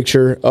 tweeted a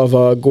picture of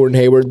Gordon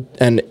Hayward,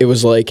 and it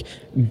was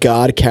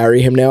God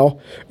carry him now,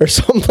 or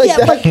something like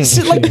that.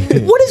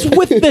 What is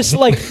with this?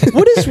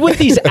 What is with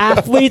these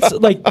athletes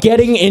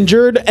getting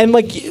injured and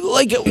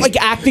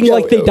acting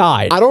like they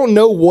died? I don't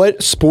know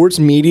what sports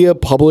media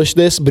published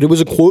this, but it was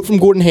a quote from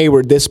Gordon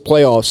Hayward this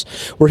playoffs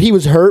where he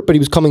was hurt, but he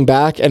was coming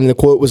back, and the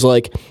quote was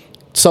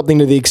something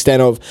to the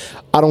extent of,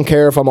 I don't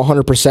care if I'm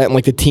 100%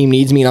 and the team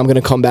needs me and I'm going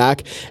to come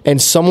back.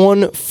 And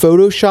someone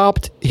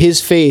photoshopped his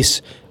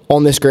face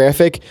on this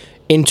graphic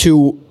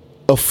into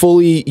a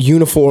fully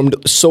uniformed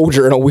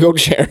soldier in a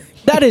wheelchair.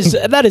 That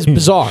is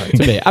bizarre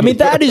to me. I mean,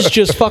 that is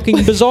just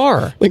fucking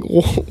bizarre.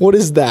 What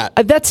is that?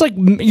 That's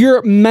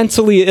you're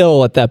mentally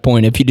ill at that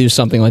point if you do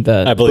something like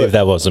that. I believe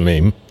that was a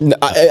meme.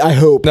 I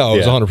hope. No, it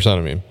was 100%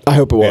 a meme. I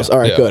hope it was. All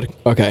right, good.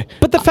 Okay.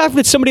 But the fact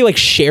that somebody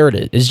shared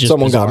it is just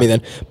someone bizarre. Got me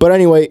then. But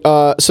anyway,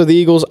 so the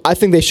Eagles, I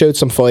think they showed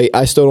some fight.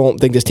 I still don't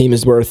think this team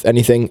is worth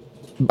anything.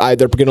 They're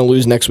going to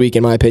lose next week,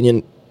 in my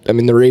opinion. I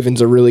mean, the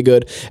Ravens are really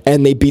good,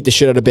 and they beat the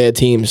shit out of bad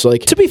teams.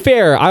 To be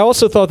fair, I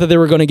also thought that they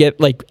were going to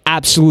get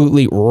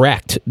absolutely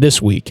wrecked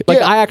this week.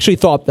 I actually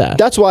thought that.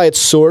 That's why it's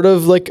sort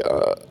of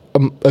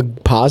a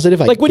positive.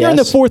 When you're in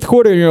the fourth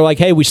quarter and you're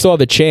hey, we still have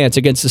a chance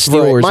against the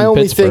Steelers. Right. My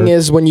only thing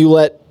is when you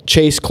let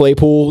Chase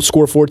Claypool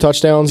score 4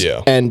 touchdowns,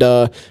 and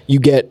you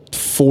get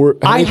 4.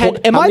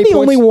 Am I the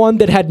only one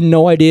that had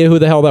no idea who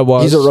the hell that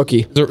was? He's a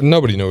rookie.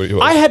 Nobody knew who he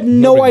was. I had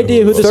no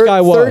idea who this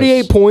guy was.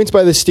 38 points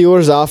by the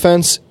Steelers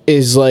offense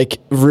is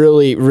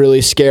really,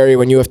 really scary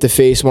when you have to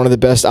face one of the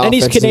best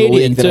offenses in the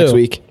league the next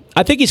week.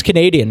 I think he's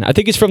Canadian. I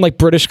think he's from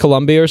British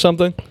Columbia or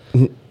something.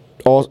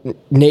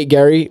 Nate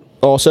Gary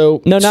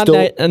also. No, not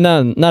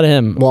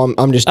him. Well,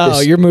 I'm just.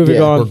 You're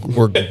moving on.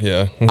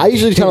 I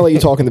usually kind of let you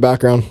talk in the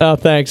background. Oh,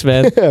 thanks,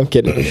 man. I'm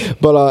kidding,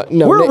 but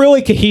no, we're a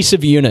really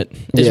cohesive unit.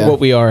 Is what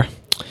we are.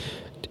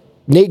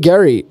 Nate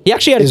Gerry. He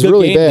actually had a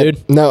good game, bad.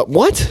 dude. No,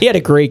 what? He had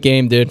a great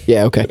game, dude.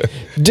 Yeah, okay.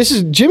 This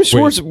is Jim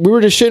Schwartz. We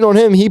were just shitting on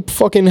him. He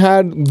fucking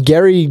had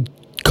Gerry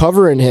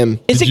covering him.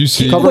 Is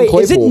it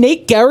Claypool.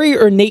 Nate Gerry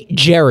or Nate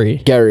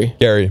Jerry?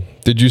 Gerry.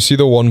 Did you see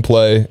the one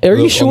play? Are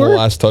you sure? On the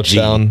last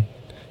touchdown?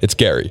 It's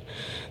Gerry.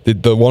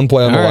 The one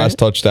play on the last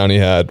touchdown he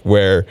had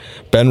where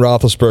Ben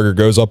Roethlisberger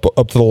goes up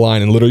to the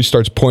line and literally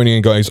starts pointing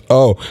and going,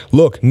 "Oh,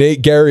 look,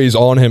 Nate Gerry's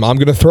on him. I'm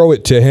going to throw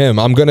it to him.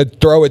 I'm going to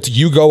throw it to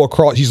you, go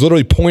across." He's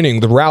literally pointing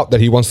the route that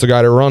he wants the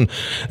guy to run.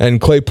 And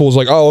Claypool's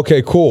like, "Oh,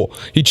 okay, cool."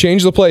 He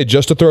changed the play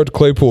just to throw it to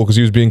Claypool because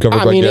he was being covered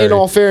by Gerry. In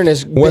all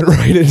fairness, went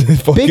right into the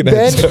fucking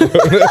end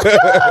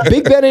zone.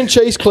 Big Ben and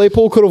Chase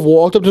Claypool could have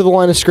walked up to the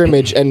line of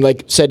scrimmage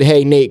and said,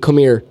 "Hey, Nate, come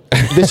here.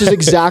 This is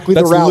exactly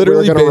the route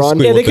we're going to run."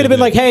 Yeah, they could have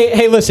been like,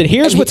 "Hey, listen,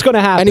 here's what's going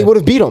to happen." And he would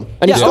have beat him.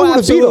 And he still would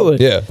have beat him.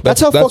 Yeah,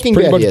 that's how fucking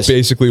bad he is.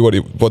 Basically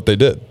what they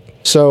did.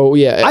 So,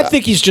 yeah. I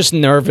think he's just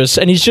nervous,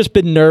 and he's just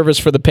been nervous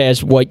for the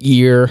past,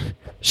 year?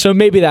 So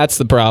maybe that's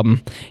the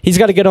problem. He's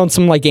got to get on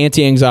some,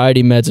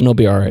 anti-anxiety meds, and he'll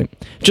be all right.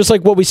 Just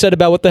like what we said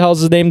about, what the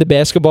hell's his name, the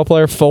basketball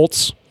player,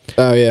 Fultz.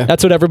 Oh, yeah.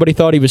 That's what everybody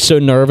thought. He was so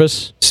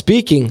nervous.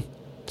 Speaking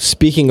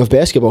of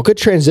basketball, good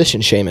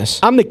transition, Seamus.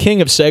 I'm the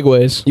king of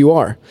segues. You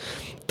are.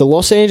 The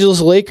Los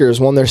Angeles Lakers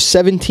won their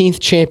 17th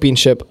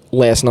championship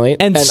last night.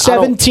 And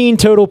 17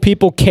 total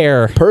people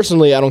care.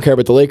 Personally, I don't care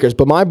about the Lakers,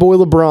 but my boy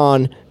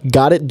LeBron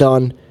got it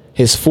done.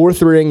 His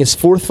fourth ring, his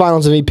fourth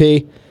Finals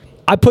MVP.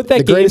 I put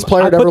that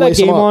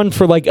game on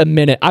for a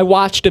minute. I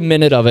watched a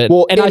minute of it,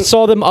 and I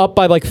saw them up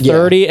by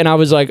 30, and I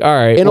was like, all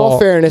right. In all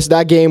fairness,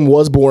 that game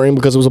was boring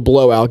because it was a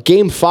blowout.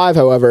 Game 5,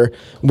 however,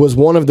 was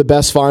one of the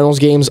best finals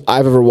games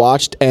I've ever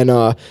watched. And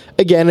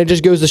again, it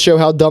just goes to show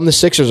how dumb the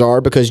Sixers are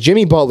because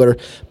Jimmy Butler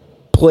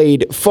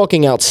played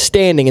fucking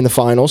outstanding in the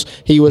finals.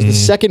 He was the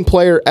second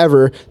player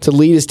ever to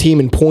lead his team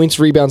in points,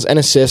 rebounds, and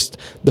assists.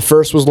 The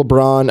first was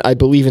LeBron, I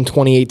believe, in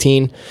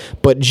 2018.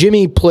 But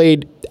Jimmy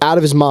played out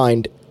of his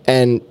mind,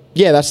 and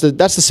yeah, that's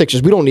the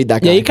Sixers. We don't need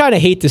that guy. Yeah, you kind of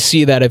hate to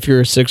see that if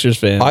you're a Sixers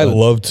fan. I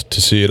loved to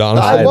see it,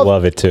 honestly. I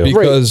love it too.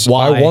 Because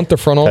I want the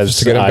front office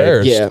to get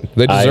embarrassed.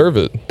 They deserve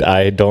it.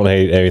 I don't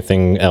hate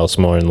anything else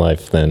more in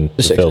life than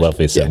the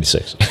Philadelphia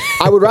 76.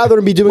 I would rather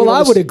him be doing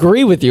I would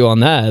agree with you on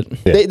that.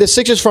 Yeah. The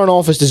Sixers front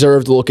office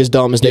deserved to look as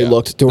dumb as they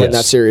looked during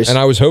that series. And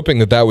I was hoping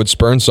that would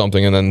spurn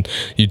something, and then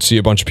you'd see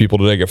a bunch of people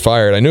today get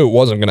fired. I knew it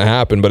wasn't going to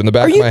happen, but in the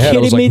back of my head, I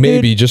was like,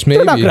 maybe, just maybe.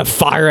 They're not going to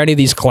fire any of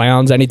these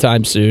clowns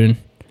anytime soon.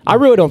 I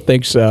really don't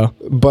think so.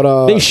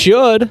 But they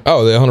should.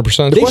 Oh, they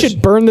 100%. They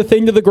should burn the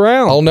thing to the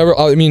ground.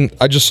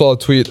 I just saw a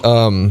tweet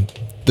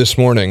this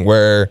morning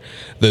where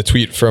the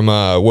tweet from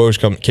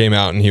Woj came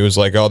out, and he was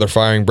like, "Oh, they're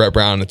firing Brett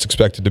Brown. It's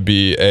expected to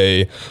be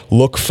a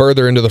look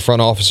further into the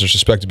front office. There's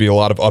expected to be a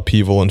lot of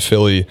upheaval in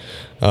Philly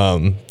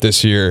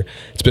this year."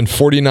 It's been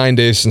 49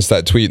 days since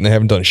that tweet, and they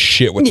haven't done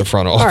shit with the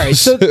front office. All right,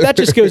 so that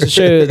just goes to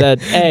show that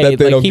that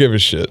they don't give a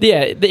shit.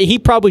 Yeah, he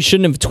probably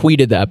shouldn't have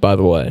tweeted that, by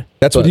the way.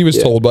 That's what he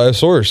was told by a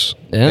source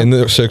in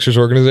the Sixers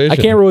organization. I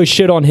can't really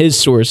shit on his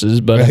sources,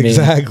 but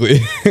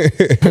exactly.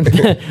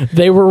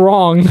 They were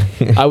wrong,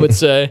 I would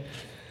say.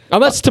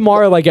 Unless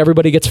tomorrow,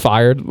 everybody gets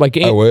fired.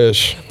 I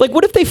wish.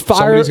 What if they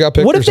fire?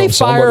 What if they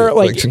fire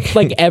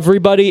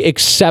everybody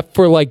except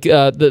for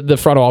the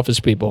front office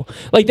people?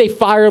 They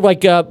fire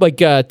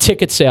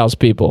ticket sales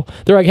people.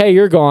 They're like, "Hey,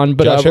 you're gone."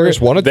 But Josh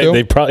Harris wanted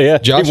to.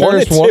 Josh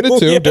Harris wanted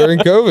to during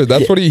COVID.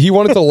 That's what he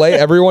wanted to lay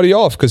everybody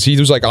off because he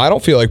was like, "I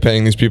don't feel like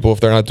paying these people if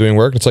they're not doing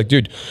work." It's like,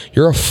 dude,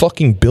 you're a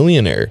fucking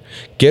billionaire.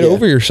 Get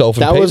over yourself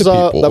and pay the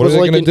people. What are they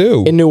going to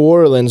do? In New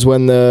Orleans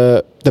when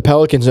the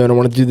Pelicans owner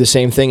wanted to do the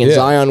same thing, and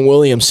Zion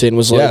Williamson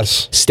was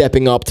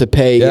stepping up to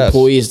pay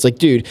employees. It's like,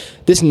 dude,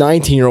 this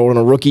 19-year-old on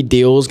a rookie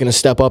deal is going to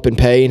step up and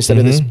pay instead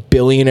of this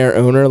billionaire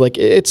owner.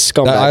 It's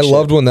scumbag. I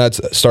loved when that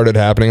started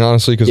happening,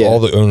 honestly, because all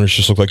the owners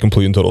just look like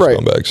complete and total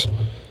scumbags.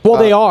 Well,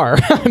 they are.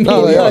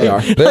 No, they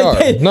are. They are.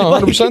 No,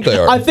 100% they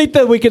are. I think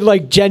that we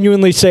could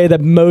genuinely say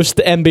that most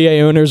NBA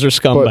owners are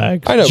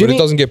scumbags. I know, but it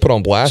doesn't get put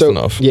on blast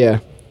enough. Yeah.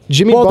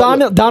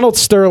 Donald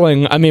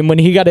Sterling, when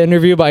he got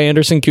interviewed by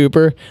Anderson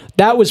Cooper,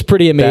 that was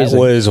pretty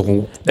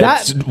amazing.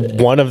 That's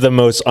one of the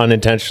most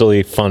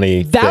unintentionally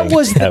funny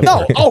things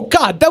ever. Oh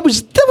God, that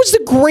was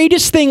the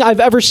greatest thing I've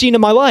ever seen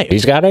in my life.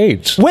 He's got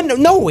AIDS.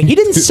 He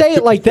didn't say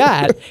it like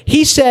that.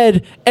 He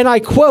said, and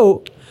I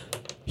quote,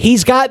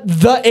 "He's got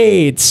the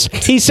AIDS."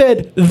 He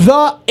said,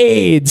 "The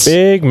AIDS."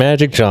 Big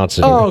Magic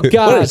Johnson. Oh,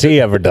 God. What has he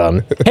ever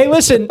done? Hey,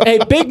 listen. Hey,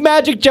 Big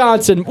Magic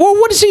Johnson. Well,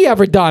 what has he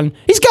ever done?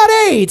 He's got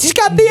AIDS. He's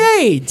got the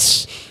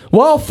AIDS.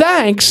 Well,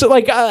 thanks. As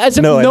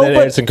if and then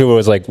Anderson Cooper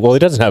was like, well, he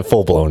doesn't have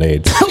full-blown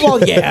AIDS.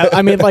 Well,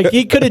 yeah.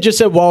 He could have just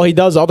said, well, he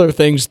does other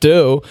things,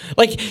 too.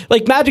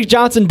 Magic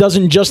Johnson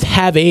doesn't just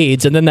have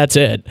AIDS, and then that's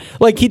it.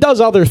 He does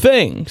other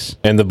things.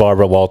 And the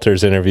Barbara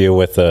Walters interview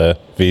with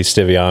V.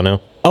 Stiviano.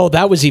 Oh,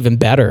 that was even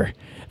better.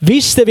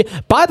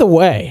 By the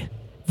way,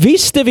 V.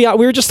 Stiviano,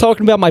 we were just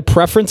talking about my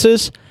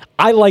preferences.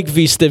 I like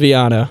V.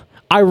 Stiviano.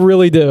 I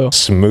really do.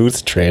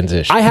 Smooth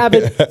transition. I have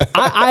it.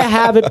 I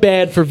have it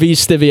bad for V.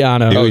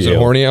 Stiviano. Oh, is it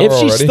horny hour if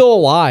she's already? still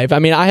alive, I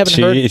mean, I haven't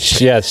heard.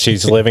 Yes,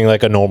 she's living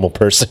like a normal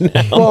person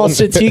now. Well,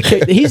 since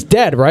he's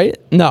dead, right?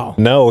 No,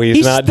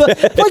 he's not. Like,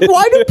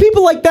 why do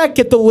people like that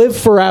get to live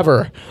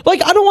forever?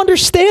 Like, I don't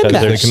understand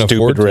Because that. they're can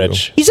afford stupid to.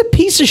 rich, He's a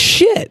piece of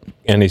shit.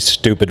 and he's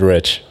stupid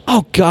rich.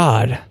 Oh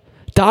God,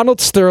 Donald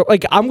Sterling.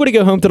 Like, I'm gonna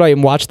go home tonight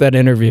and watch that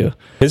interview.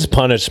 His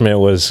punishment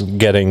was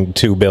getting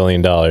 $2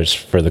 billion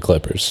for the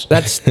Clippers.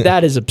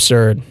 That is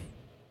absurd.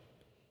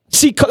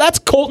 See, that's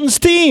Colton's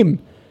team.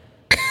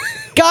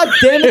 God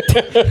damn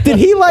it! Did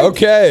he like?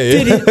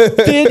 Okay.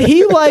 Did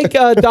he like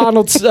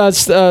Donald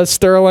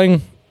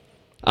Sterling?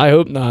 I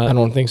hope not. I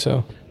don't think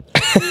so.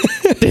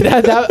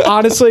 That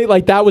honestly,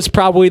 like, that was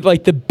probably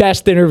like the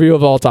best interview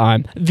of all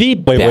time.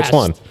 Wait, Best. which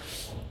one?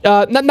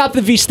 Not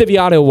the V.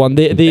 Stiviano one.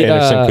 The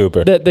Anderson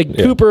Cooper. The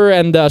Yeah. Cooper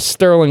and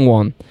Sterling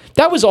one.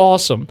 That was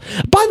awesome.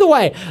 By the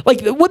way, like,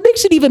 what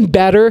makes it even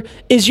better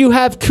is you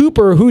have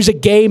Cooper, who's a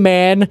gay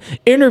man,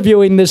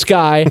 interviewing this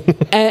guy,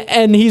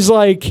 and he's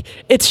like,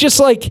 it's just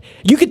like,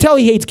 you could tell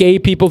he hates gay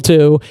people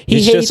too.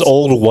 He's just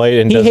old, white,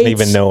 and doesn't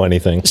even know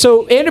anything.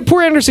 So,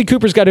 poor Anderson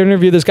Cooper's got to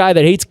interview this guy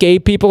that hates gay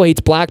people,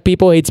 hates black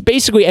people, hates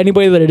basically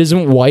anybody that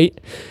isn't white.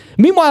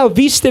 Meanwhile,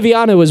 V.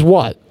 Stiviano is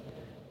what?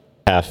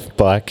 Half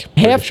black.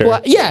 Half sure.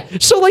 black. Yeah.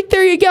 So, like,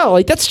 there you go.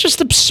 Like, that's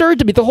just absurd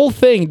to me. The whole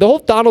thing, the whole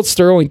Donald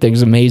Sterling thing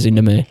is amazing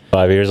to me.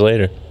 5 years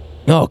later.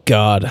 Oh,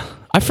 God.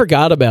 I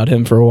forgot about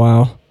him for a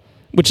while,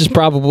 which is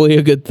probably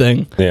a good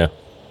thing. Yeah.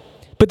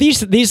 But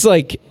these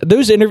like,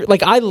 those interviews,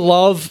 like, I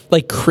love,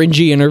 like,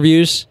 cringy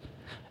interviews.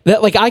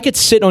 That, like, I could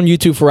sit on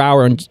YouTube for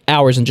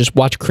hours and just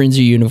watch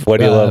cringy uniform. What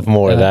do you love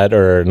more, that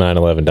or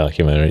 9/11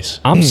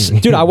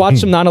 documentaries? Dude, I watched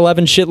some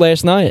 9/11 shit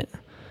last night.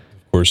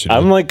 Of course you do.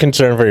 I'm like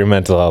concerned for your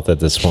mental health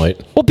at this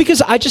point. Well,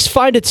 because I just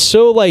find it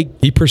so, like,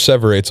 He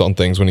perseverates on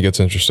things when he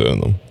gets interested in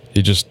them.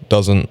 He just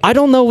doesn't. I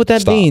don't know what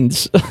that Stop.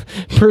 means.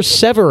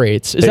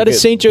 Perseverates. Is that a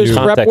St. Joe's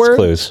prep Context word?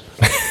 clues.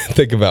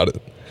 Think about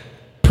it.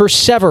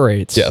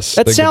 Perseverates. Yes,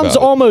 That think sounds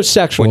about it. almost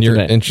sexual When to you're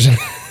me. interested.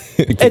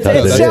 It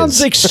That sounds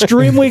is.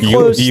 extremely You,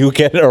 close. you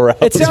get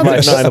aroused It sounds by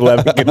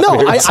like- 9/11 No,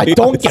 I conspiracies.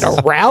 don't get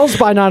aroused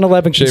by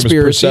 9/11 James,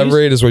 conspiracies.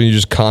 perseverate is when you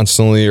just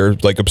constantly are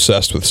like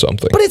obsessed with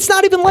something. But it's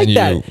not even like And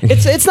that. you-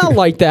 It's not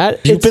like that.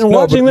 You've been No,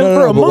 watching but- them no,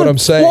 for no, a but month. what I'm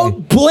saying. Well,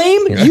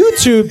 blame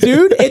YouTube,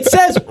 dude. It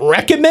says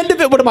recommended.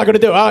 What am I going to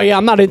do? Oh, yeah,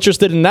 I'm not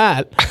interested in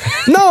that.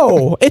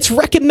 No, it's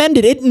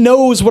recommended. It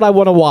knows what I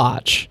want to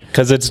watch.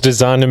 Because it's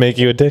designed to make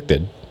you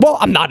addicted. Well,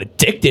 I'm not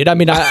addicted. I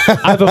mean, I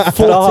have a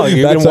full. Oh,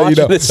 you've been That's how you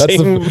watching know. the That's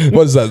same.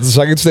 what is that? The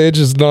second stage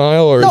is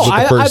denial, or No, is it the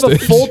I first have a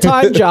stage?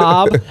 full-time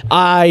job.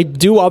 I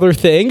do other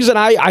things, and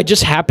I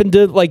just happen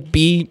to, like,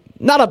 be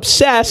not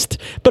obsessed,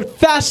 but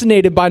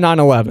fascinated by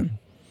 9/11.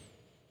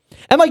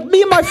 And, like,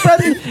 me and my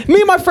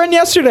friend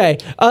yesterday,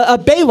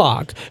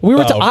 Baylog, we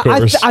were. Oh, of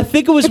course. I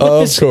think it was with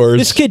Of course.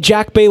 this kid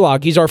Jack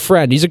Baylog. He's our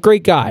friend. He's a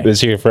great guy.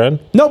 Is he your friend?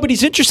 No, but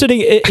he's interested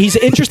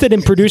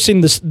in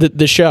producing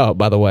the show,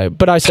 by the way.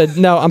 But I said,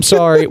 no, I'm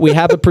sorry. We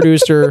have a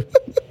producer.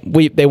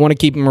 They want to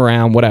keep him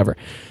around, whatever.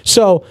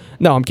 So,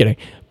 no, I'm kidding.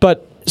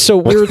 But so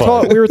we were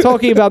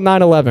talking about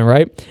 9/11,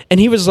 right? And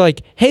he was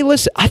like, "Hey,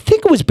 listen, I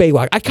think it was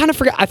Baylog. I kind of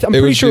forgot. I'm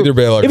pretty was sure either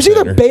Baylog it was or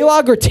either Tanner.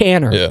 Baylog or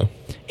Tanner. Yeah.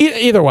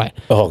 Either way.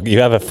 Oh, you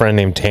have a friend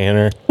named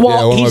Tanner? Yeah, Well,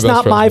 one of my he's best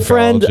not friends my from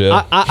friend. college,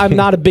 yeah. I'm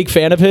not a big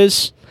fan of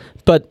his.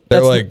 But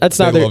They're that's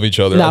they neither. love each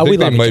other. No, I we think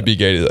they love might each be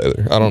gay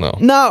together. I don't know.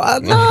 other. No,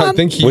 no. I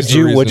think he's Would the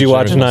you reason Would you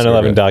watch a James wants to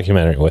 9/11 go.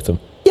 documentary with him?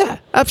 Yeah,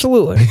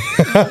 absolutely.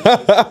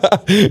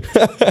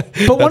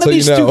 But one of how you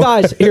these two know.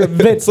 guys here,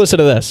 Vince, listen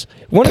to this.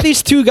 One of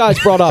these two guys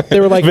brought up. They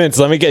were like, Vince,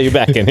 let me get you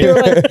back in they here.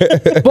 were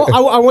like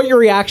well, I want your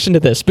reaction to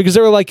this because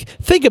they were like,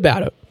 think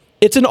about it.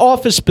 It's an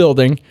office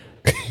building.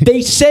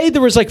 They say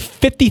there was like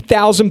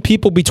 50,000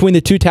 people between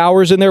the two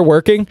towers in there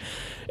working.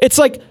 It's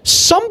like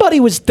somebody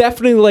was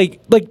definitely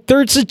like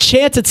there's a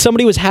chance that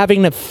somebody was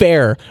having an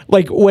affair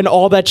like when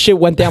all that shit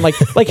went down,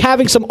 like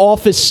having some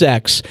office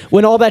sex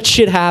when all that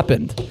shit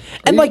happened.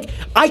 And like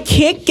I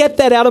can't get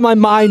that out of my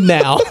mind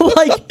now.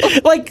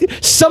 like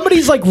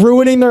somebody's like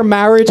ruining their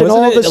marriage and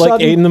all Wasn't of a it like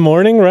sudden 8 in the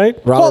morning, right?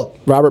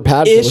 Robert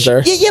Pattinson was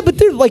there. Yeah, but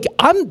dude, like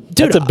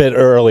That's a bit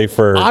early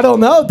for I don't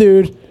know,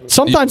 dude.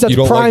 Sometimes You that's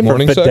don't like prime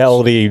morning sex?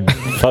 fidelity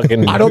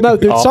fucking I don't know,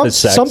 dude. office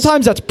sex.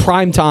 Sometimes that's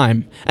prime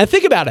time. And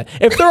think about it.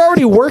 If they're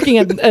already working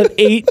at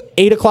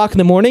 8 o'clock in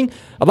the morning,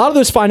 a lot of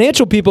those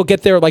financial people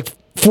get there like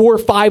 4 or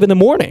 5 in the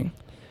morning.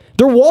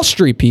 They're Wall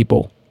Street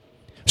people.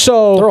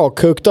 So They're all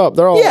cooked up.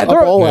 They're all up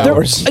all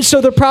hours.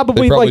 So they're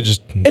probably, They probably like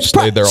just it's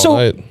stayed there all so,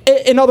 night.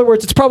 In other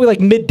words, it's probably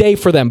like midday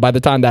for them by the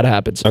time that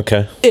happens.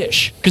 Okay.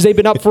 Ish, because they've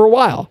been up for a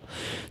while.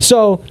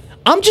 So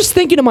I'm just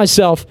thinking to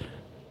myself,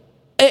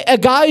 a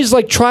guy is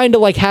like trying to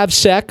like have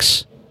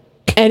sex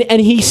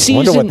and he sees.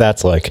 Wonder what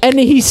that's like. And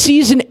he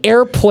sees an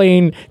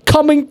airplane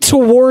coming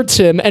towards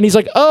him, and he's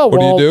like, "Oh, what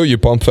well." do you do? You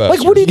pump fast.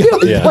 Like, what do you do?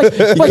 Yeah. Like,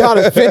 You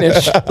gotta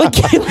finish.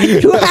 like,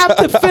 you have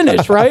to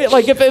finish, right?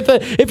 Like,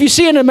 if you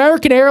see an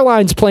American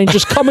Airlines plane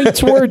just coming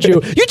towards you,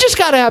 you just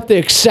gotta have to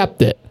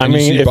accept it. I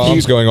mean, you see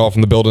bombs going off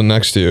in the building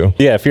next to you.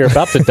 Yeah, if you're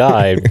about to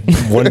die,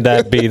 wouldn't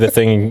that be the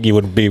thing you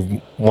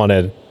would want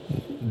to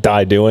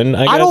die doing?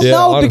 I guess? I don't Yeah,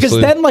 know, honestly. because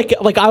then like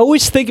I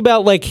always think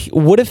about like,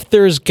 what if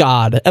there's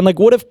God, and like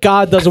what if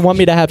God doesn't want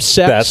me to have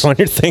sex? That's when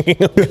you're thinking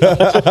of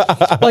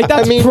like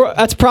that's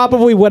that's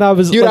probably when I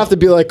was. You'd like, have to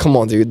be like, come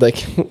on, dude.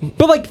 Like,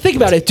 But like, think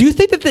about it. Do you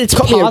think that it's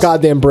cut me a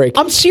goddamn break.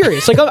 I'm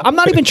serious. Like, I'm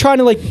not even trying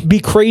to like be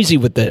crazy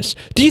with this.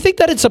 Do you think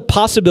that it's a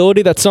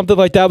possibility that something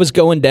like that was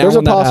going down? There's a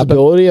when that happened?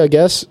 possibility, I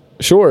guess.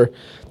 Sure.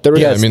 There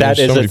was Yeah, I mean, that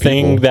there's is so a many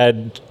thing people.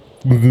 that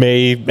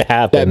may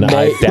happen. That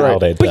may- I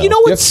doubt right. it. But you though. know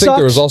You what have to think sucks?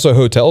 there was also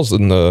hotels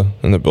in the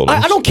building.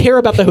 I don't care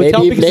about the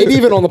hotel. maybe, because maybe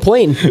even on the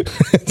plane.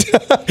 Let's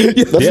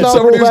not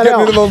Somebody rule was that getting out.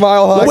 into the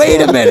Mile High.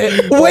 Wait a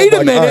minute. Wait a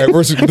Like, minute. all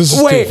right, this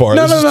is Wait, too far.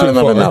 No, This is too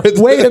no.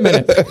 far. Wait a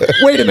minute.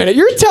 Wait a minute.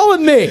 You're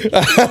telling me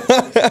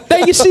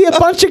that you see a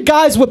bunch of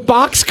guys with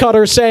box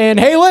cutters saying,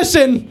 "Hey,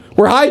 listen,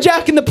 we're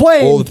hijacking the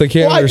plane." Well, they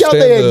can't Well, I doubt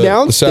understand they the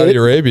announced Saudi it.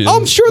 Arabians. Oh,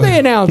 I'm sure they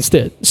announced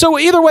it. So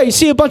either way, you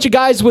see a bunch of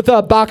guys with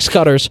box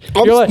cutters.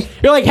 You're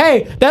like,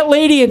 hey, that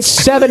lady in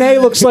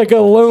 7A looks like a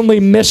lonely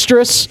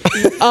mistress.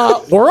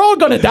 We're all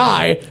gonna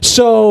die,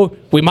 so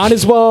we might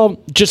as well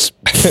just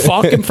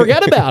fucking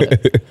forget about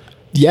it.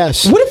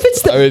 Yes. What if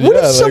it's the? I mean, what yeah,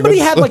 if like, somebody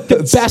that's- had like the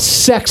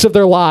best sex of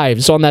their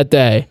lives on that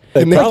day,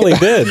 They probably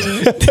did.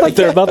 If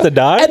they're about to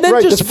die. and then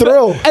Right, the just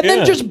thrill. and then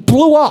Yeah. just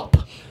blew up?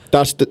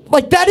 That's the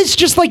Like that is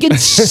just like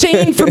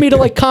insane for me to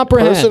like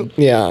comprehend. person.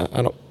 Yeah,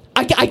 I don't.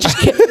 I just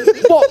can't.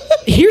 Well,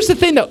 here's the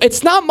thing, though.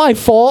 It's not my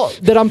fault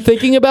that I'm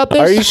thinking about this.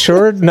 Are you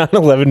sure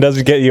 9/11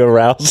 doesn't get you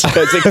aroused?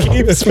 Because it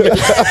keeps me.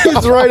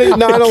 He's writing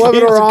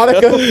 9/11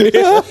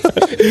 erotica.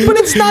 But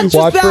it's not just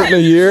Watch for it in a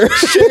that. year.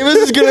 Seamus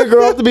is gonna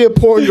grow up to be a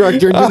porn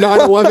director and do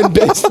 9/11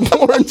 based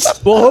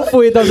porns. Well,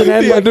 hopefully it doesn't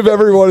end The like. end of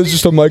everyone is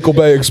just a Michael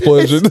Bay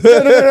explosion.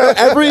 No.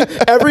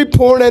 Every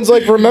porn ends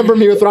like "Remember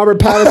Me" with Robert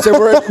Pattinson,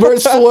 where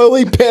it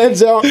slowly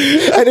pans out,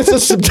 and it's a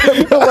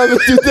September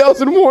 11th,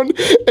 2001,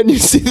 and you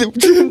see the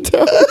Twin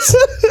Towers.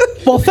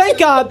 Well, thank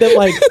God that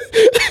like.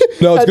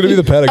 No, it's At going to be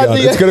the- the Pentagon. at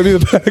the It's going to be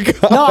the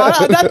Pentagon.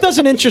 No, that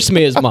doesn't interest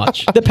me as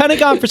much. The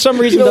Pentagon, for some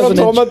You reason, know what I'm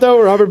doesn't. talking about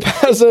though? Robert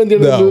Pattinson at the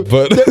end No, of the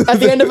movie. but- At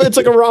the end of it, it's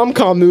like a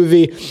rom-com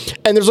movie,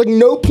 and there's like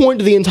no point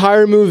to the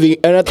entire movie.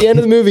 And at the end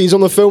of the movie, he's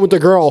on the phone with the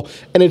girl,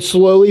 and it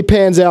slowly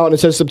pans out, and it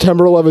says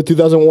September 11th,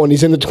 2001.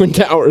 He's in the Twin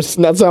Towers,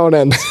 and that's how it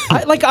ends.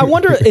 I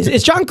wonder,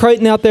 is John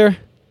Crichton out there?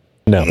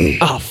 No.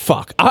 Oh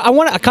fuck!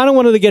 I kind of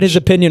wanted to get his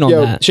opinion on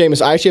Yo, that.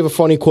 Seamus, I actually have a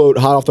funny quote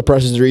hot off the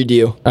presses to read to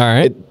you. All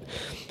right.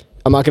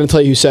 I'm not going to tell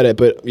you who said it,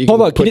 but you Hold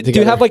can on. put it Do you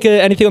together. have like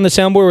anything on the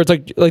soundboard where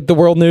it's like the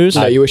world news?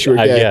 No, you wish you were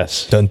gay.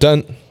 Yes. Dun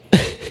dun.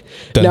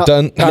 Dun Now,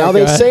 dun. now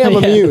they God. say I'm Yeah.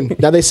 immune.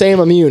 Now they say I'm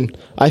immune.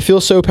 I feel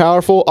so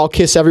powerful. I'll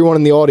kiss everyone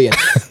in the audience.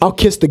 I'll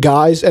kiss the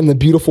guys and the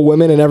beautiful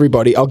women and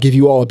everybody. I'll give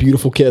you all a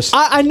beautiful kiss.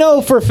 I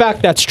know for a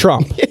fact that's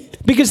Trump.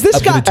 Because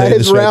this guy. At his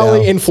this right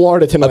rally now. in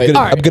Florida tonight.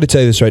 All right. I'm going to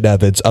tell you this right now,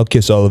 Vince. I'll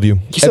kiss all of you.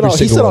 He said Every I'll,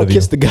 single one of you.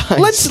 kiss the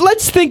guys.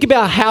 Let's think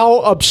about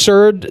how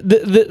absurd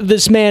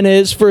this man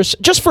is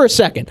just for a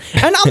second.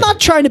 And I'm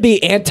not trying to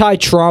be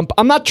anti-Trump.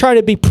 I'm not trying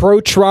to be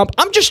pro-Trump.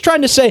 I'm just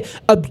trying to say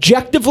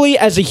objectively,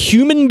 as a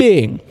human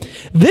being,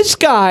 this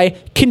guy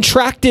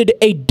contracted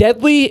a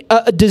deadly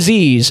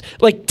disease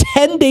like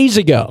 10 days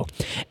ago.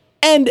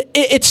 And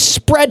it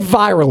spread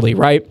virally,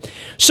 right?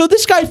 So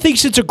this guy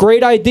thinks it's a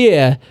great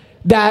idea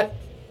that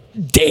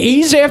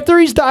days after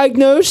he's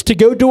diagnosed to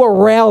go do a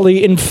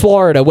rally in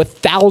Florida with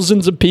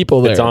thousands of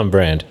people there. It's on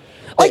brand.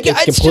 Like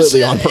It's it's completely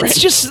just, on brand. It's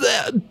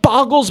just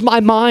boggles my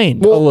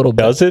mind a little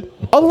bit. Does it?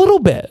 A little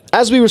bit.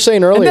 As we were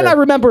saying earlier. And then I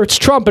remember it's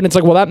Trump, and it's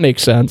like, well, that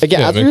makes sense.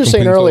 Again, Yeah, as it we were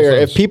saying makes complete earlier,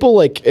 sense. if people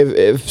like,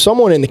 if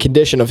someone in the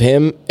condition of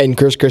him and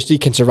Chris Christie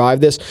can survive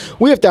this,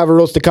 we have to have a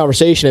realistic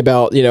conversation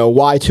about,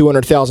 why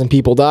 200,000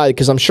 people died,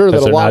 because I'm sure that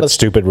Because a they're lot not of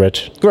stupid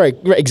rich. right,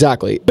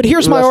 exactly. But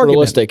here's my That's argument.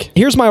 realistic.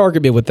 Here's my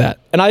argument with that.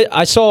 And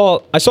I saw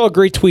a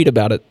great tweet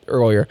about it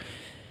earlier.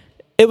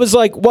 It was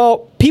like,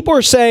 well, people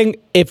are saying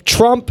if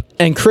Trump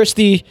and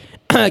Christie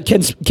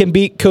can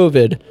beat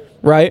COVID,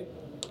 right?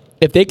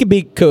 If they can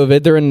beat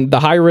COVID, they're in the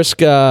high risk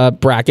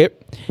bracket.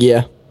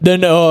 Yeah. Then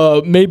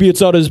maybe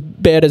it's not as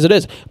bad as it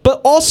is.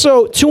 But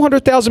also,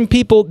 200,000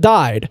 people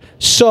died.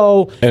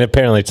 So And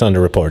apparently it's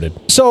underreported.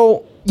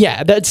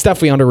 yeah, that's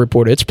definitely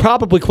underreported. It's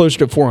probably closer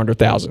to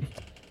 400,000.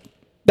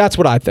 That's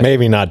what I think.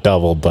 Maybe not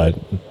double, but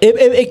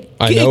It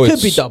I know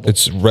could be double.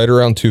 It's right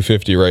around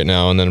 250 right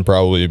now, and then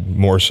probably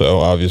more so.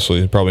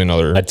 Obviously, probably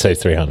another. I'd say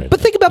 300. But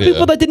think about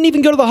people that didn't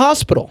even go to the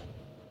hospital.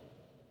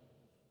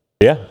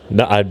 yeah.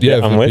 No, I'm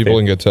if with people you.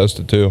 can get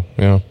tested too.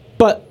 Yeah.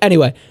 But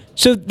anyway,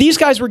 so these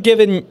guys were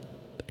given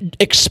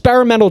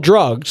experimental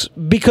drugs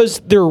because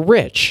they're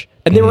rich,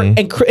 and they were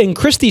in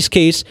Christie's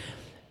case.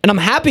 And I'm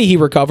happy he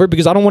recovered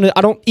because I don't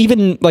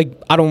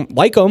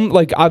like him.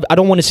 Like I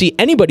don't want to see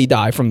anybody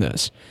die from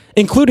this,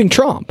 including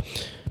Trump.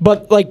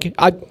 But like,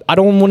 I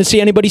don't want to see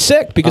anybody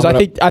sick because I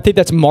think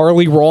that's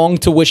morally wrong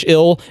to wish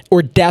ill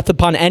or death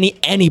upon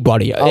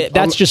anybody.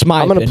 That's just my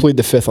opinion. I'm going to plead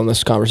the fifth on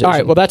this conversation. All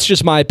right, well, that's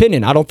just my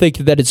opinion. I don't think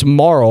that it's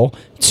moral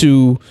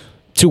to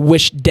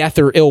wish death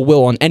or ill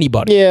will on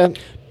anybody. Yeah.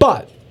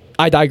 But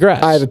I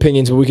digress. I have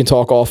opinions, but we can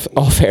talk off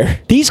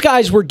air. These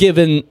guys were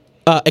given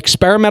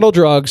experimental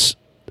drugs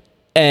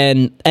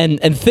and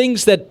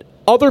things that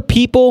other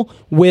people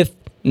with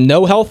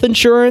no health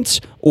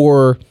insurance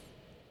or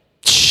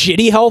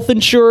shitty health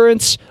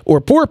insurance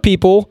or poor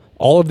people,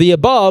 all of the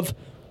above,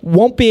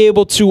 won't be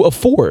able to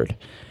afford.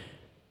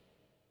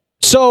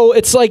 So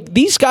it's like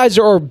these guys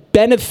are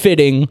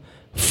benefiting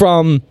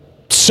from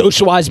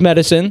socialized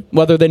medicine,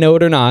 whether they know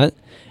it or not,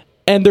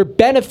 and they're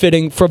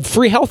benefiting from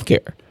free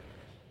healthcare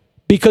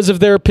because of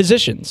their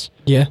positions.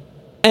 Yeah.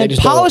 And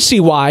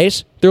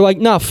policy-wise, they're like,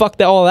 nah,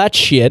 fuck all that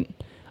shit.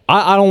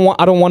 I don't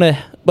want to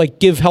like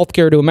give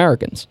healthcare to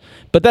Americans.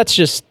 But that's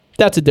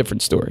a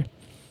different story.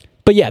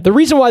 But yeah, the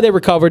reason why they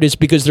recovered is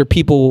because they're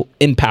people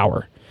in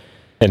power.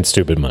 And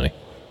stupid money.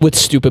 With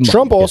stupid money.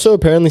 Trump also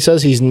apparently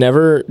says he's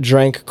never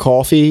drank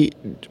coffee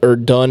or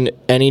done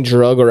any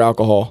drug or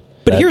alcohol.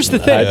 But here's the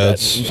thing.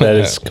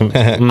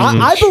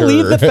 I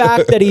believe the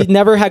fact that he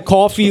never had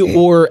coffee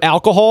or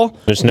alcohol.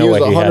 There's no way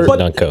he hasn't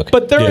done coke.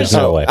 But there is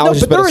no way.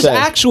 But there is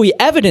actually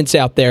evidence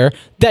out there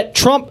that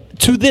Trump,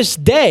 to this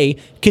day,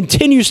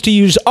 continues to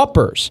use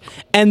uppers.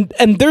 And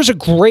there's a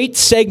great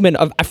segment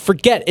of, I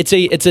forget, it's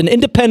an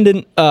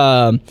independent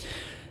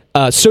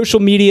social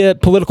media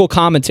political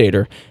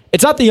commentator.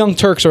 It's not the Young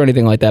Turks or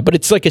anything like that, but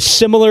it's like a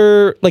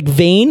similar like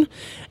vein.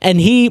 And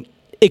he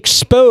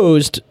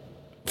exposed,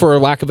 for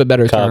lack of a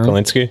better term. Kyle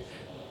Kulinski?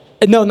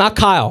 No, not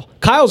Kyle.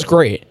 Kyle's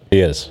great.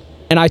 He is.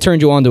 And I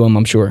turned you on to him,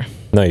 I'm sure.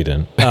 No, you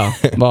didn't. Oh,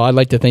 well, I'd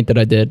like to think that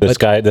I did. This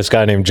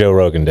guy named Joe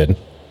Rogan did.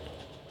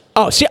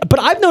 Oh, see, but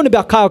I've known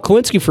about Kyle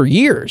Kulinski for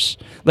years,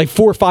 like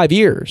 4 or 5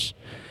 years.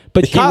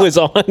 But he was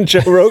on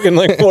Joe Rogan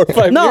like 4 or 5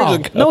 years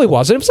ago. No, he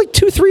wasn't. It was like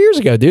 2-3 years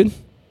ago, dude.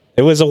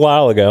 It was a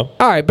while ago.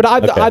 All right, but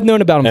I've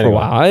known about him for a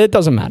while. It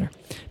doesn't matter.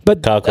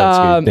 But Kyle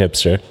Kulinski,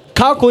 hipster.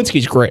 Kyle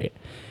Kulinski's great.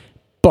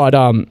 But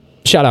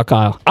shout out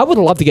Kyle. I would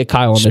love to get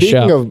Kyle on the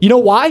show. You know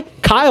why?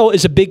 Kyle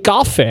is a big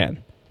golf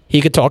fan. He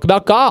could talk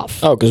about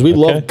golf. Oh, because we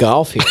love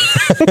golf here.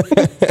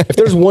 If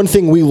there's one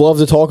thing we love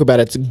to talk about,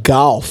 it's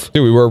golf.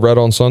 Dude, we wear red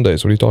on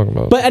Sundays. What are you talking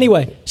about? But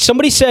anyway,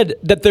 somebody said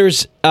that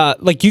there's,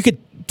 like, you could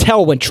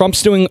tell when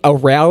Trump's doing a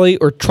rally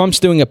or Trump's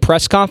doing a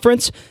press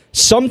conference,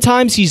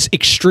 sometimes he's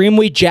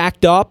extremely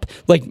jacked up.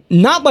 Like,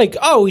 not like,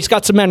 oh, he's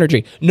got some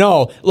energy.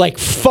 No, like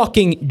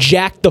fucking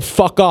jacked the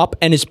fuck up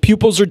and his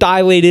pupils are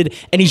dilated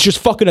and he's just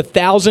fucking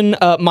 1,000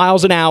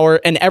 miles an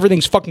hour and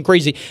everything's fucking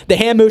crazy. The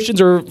hand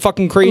motions are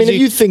fucking crazy. I mean, if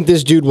you think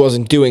this dude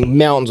wasn't doing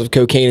mountains of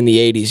cocaine in the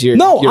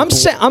 80s, I'm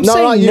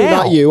saying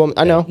not you.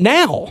 I know.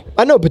 Now.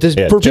 I know, but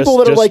for people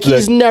that are like,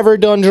 he's never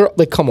done drugs,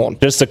 like, come on.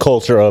 Just the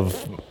culture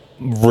of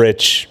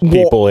rich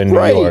people in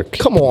New York.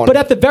 Come on. But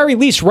at the very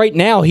least, right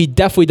now, he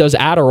definitely does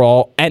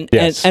Adderall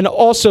and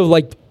also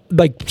like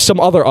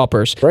some other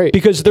uppers. Right.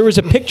 Because there was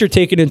a picture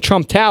taken in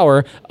Trump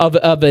Tower of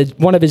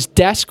one of his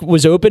desks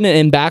was open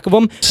in back of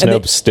him.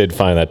 Snopes did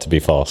find that to be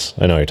false.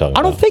 I know what you're talking about.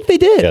 I don't think they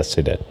did. Yes,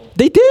 they did.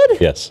 They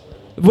did? Yes.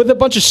 With a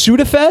bunch of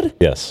Sudafed?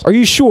 Yes. Are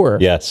you sure?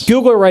 Yes.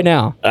 Google it right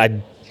now.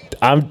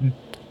 I'm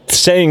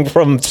saying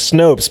from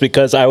Snopes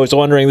because I was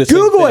wondering this.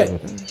 Google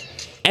it.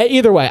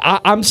 Either way,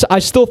 I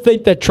still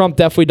think that Trump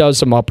definitely does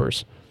some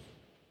uppers.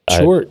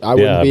 Sure, I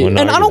wouldn't be. And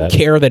I don't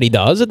care that he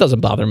does. It doesn't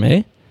bother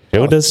me.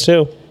 Joe does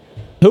too.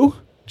 Who?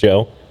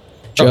 Joe.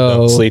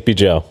 Sleepy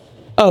Joe.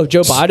 Oh,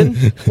 Joe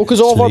Biden? Well, because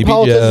all of our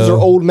politicians are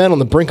old men on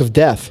the brink of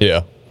death.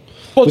 Yeah.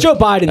 Well, Joe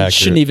Biden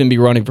shouldn't even be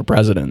running for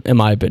president, in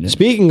my opinion.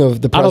 Speaking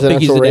of the presidential I don't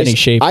think he's race, in any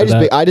shape for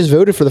that. I just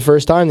voted for the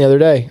first time the other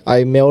day.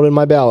 I mailed in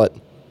my ballot.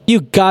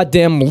 You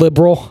goddamn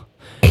liberal.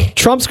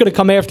 Trump's going to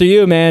come after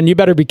you, man. You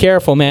better be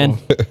careful, man.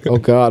 Oh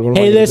God.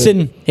 Hey,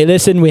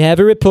 listen, we have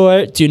a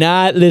report. Do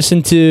not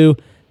listen to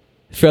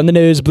From the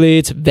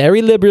Nosebleeds.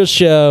 Very liberal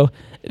show.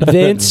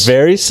 Vince.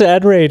 Very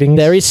sad ratings.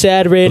 Very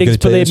sad ratings.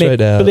 Believe me.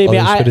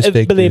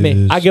 Believe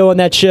me. I go on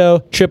that show,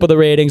 triple the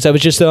ratings. I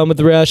was just on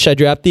with Rush. I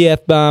dropped the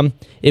F-bomb.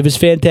 It was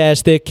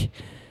fantastic.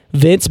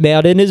 Vince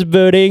mailed in his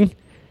voting.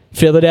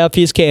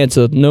 Philadelphia's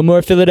canceled. No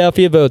more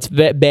Philadelphia votes.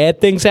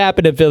 Bad things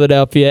happen in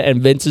Philadelphia, and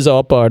Vince is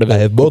all part of it. I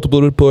have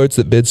multiple reports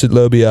that Vincent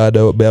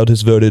Lobiano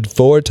has voted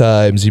 4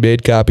 times. He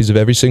made copies of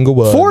every single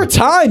one. 4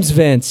 times,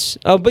 Vince.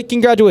 Oh, but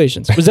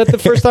congratulations. Was that the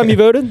first time you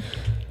voted?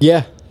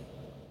 Yeah.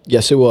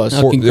 Yes, it was.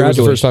 Oh, it was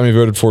the first time he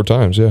voted 4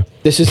 times. Yeah.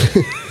 This is.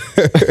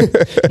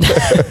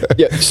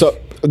 Yeah. So.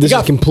 This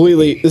is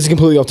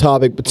completely off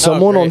topic, but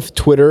someone on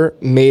Twitter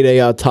made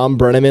a Tom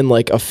Brenneman,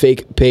 like a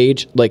fake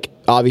page, like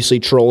obviously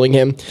trolling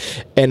him,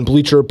 and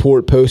Bleacher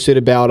Report posted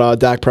about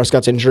Dak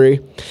Prescott's injury,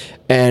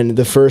 and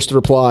the first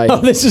reply.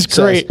 Oh, this is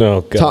great.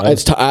 Oh, God.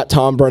 It's at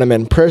Tom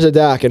Brenneman. Prayers to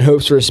Dak and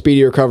hopes for a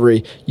speedy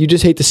recovery. You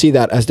just hate to see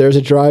that, as there's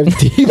a drive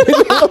deep in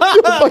the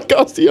by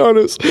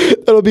Castellanos.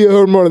 That'll be a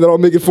home run, and then I'll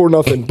make it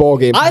 4-0 ball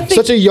game.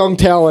 Such a young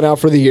talent out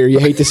for the year. You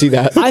hate to see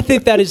that. I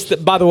think that is,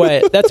 by the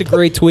way, that's a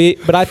great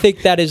tweet, but I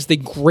think that is the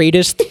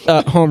greatest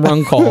home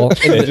run call.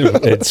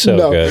 It's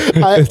so good.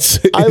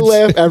 I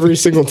laugh every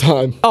single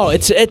time. Oh,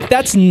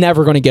 that's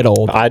never going to get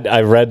old.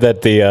 I read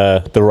that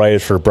the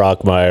writers for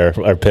Brockmire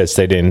are pissed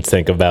they didn't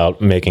think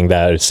about making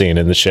that a scene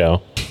in the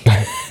show.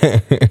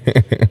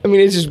 I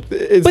mean, it's just.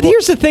 But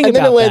here's the thing and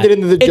about then it landed that.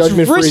 into the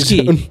judgment-free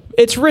zone.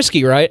 It's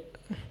risky, right?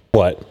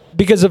 What?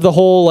 Because of the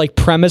whole like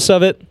premise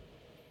of it,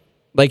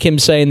 like him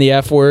saying the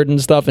F word and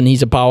stuff, and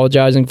he's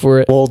apologizing for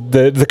it. Well,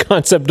 the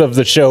concept of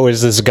the show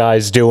is this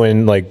guy's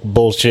doing like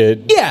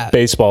bullshit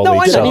baseball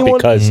league stuff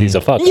because he's a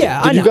fucker.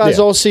 Yeah, Did you guys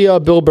all see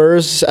Bill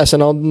Burr's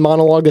SNL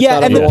monologue?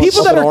 And the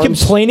people that are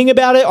complaining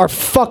about it are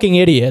fucking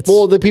idiots.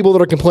 Well, the people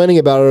that are complaining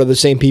about it are the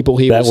same people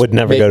that would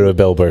never go to a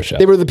Bill Burr show.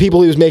 They were the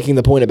people he was making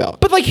the point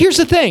about. But like, here's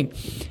the thing: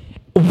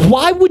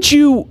 why would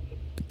you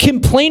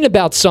complain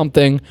about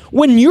something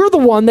when you're the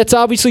one that's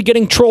obviously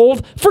getting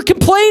trolled for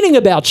complaining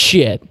about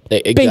shit?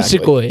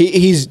 Exactly.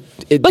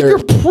 Basically,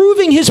 you're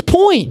proving his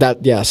point.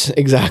 Yes,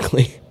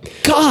 exactly.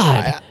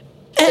 God.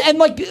 And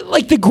like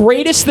the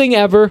greatest thing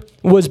ever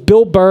was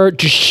Bill Burr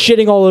just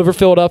shitting all over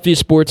Philadelphia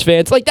sports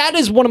fans. Like that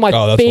is one of my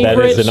favorite.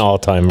 That is an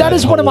all-time. That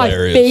is one of my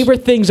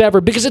favorite things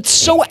ever because it's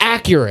so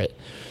accurate.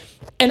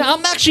 And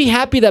I'm actually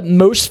happy that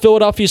most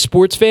Philadelphia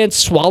sports fans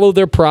swallow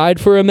their pride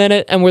for a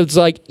minute and was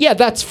like, yeah,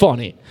 that's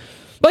funny.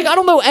 Like, I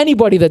don't know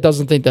anybody that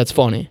doesn't think that's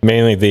funny.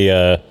 Mainly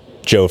the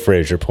Joe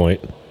Frazier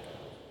point.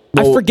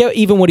 I forget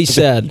even what he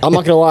said. I'm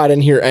not going to lie, I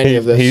didn't hear any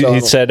of this.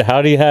 He said,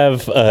 how do you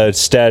have a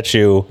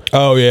statue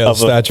of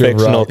a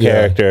fictional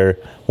character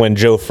when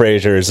Joe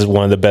Frazier is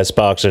one of the best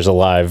boxers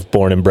alive,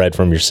 born and bred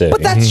from your city?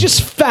 But that's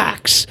just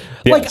facts.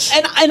 Yes.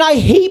 Like, and I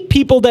hate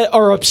people that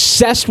are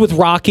obsessed with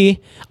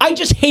Rocky. I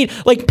just hate,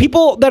 like,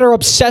 people that are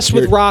obsessed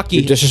with Rocky.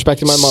 You're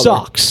disrespecting my mother.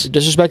 Sucks. You're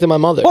disrespecting my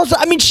mother. Well,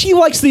 I mean, she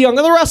likes The Young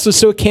and the Restless,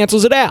 so it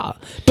cancels it out.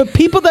 But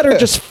people that are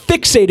just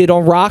fixated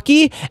on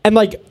Rocky and,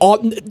 like,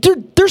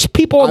 there's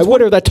people on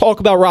Twitter that talk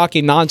about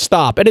Rocky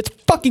nonstop, and it's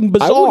fucking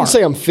bizarre. I wouldn't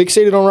say I'm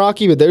fixated on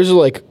Rocky, but there's,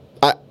 like,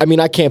 I mean,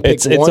 I can't pick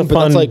one, but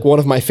that's like one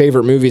of my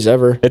favorite movies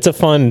ever. It's a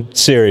fun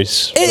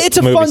series. It's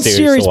a fun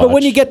series, but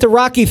when you get to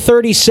Rocky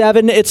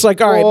 37, it's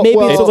like, all right, maybe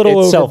it's a little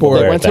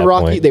overboard.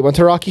 They went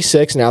to Rocky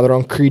 6. Now they're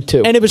on Creed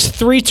 2, and it was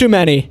 3 too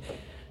many.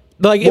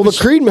 Like, the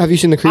Creed. Have you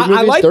seen the Creed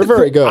movies? They're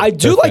very good. I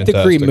do like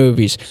the Creed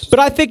movies, but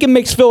I think it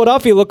makes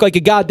Philadelphia look like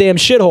a goddamn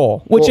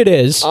shithole, which it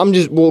is. I'm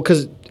just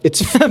because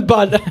it's.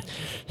 But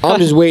I'm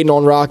just waiting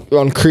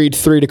on Creed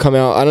 3 to come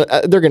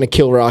out. They're gonna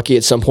kill Rocky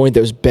at some point.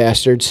 Those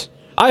bastards.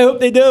 I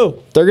hope they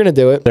do. They're gonna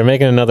do it. They're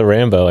making another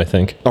Rambo, I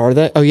think. Are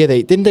they? Oh yeah,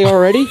 didn't they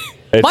already?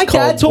 My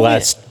dad told me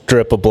Last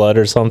Drip of Blood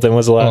or something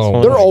was the last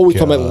one. They're always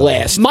talking about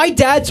last. My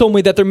dad told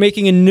me that they're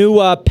making a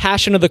new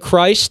Passion of the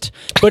Christ,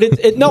 but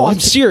no, I'm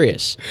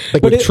serious.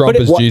 Like with Trump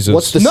as Jesus.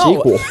 What's the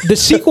sequel? The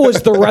sequel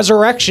is the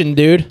Resurrection,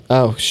 dude.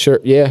 Oh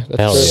sure, yeah.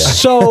 Hell yeah.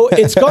 So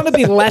it's going to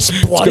be less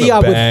bloody. I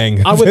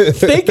would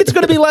think it's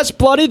going to be less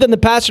bloody than the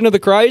Passion of the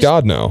Christ.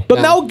 God no.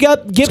 But Mel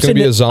Gibson it's going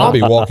to be a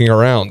zombie walking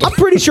around. I'm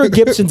pretty sure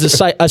Gibson's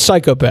a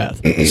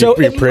psychopath. So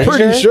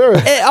pretty sure.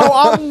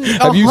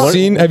 Have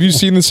you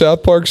seen the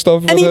South Park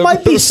stuff? And he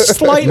might be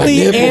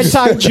slightly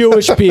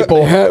anti-Jewish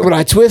people. When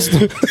I twist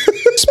them.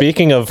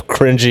 Speaking of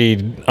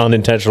cringy,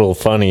 unintentional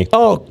funny.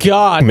 Oh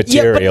God,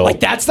 material. Yeah, but like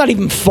that's not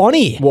even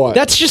funny. What?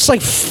 That's just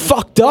like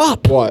fucked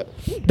up. What?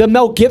 The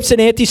Mel Gibson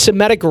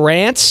anti-Semitic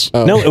rants.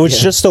 No, it was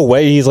just the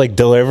way he's like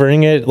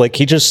delivering it. Like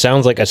he just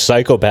sounds like a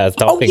psychopath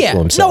talking to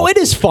himself. No, it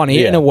is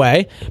funny in a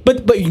way.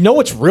 But you know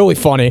what's really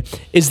funny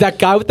is that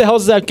guy. What the hell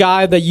is that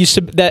guy that used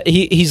to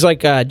he's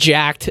like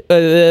jacked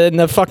in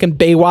the fucking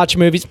Baywatch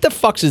movies? What the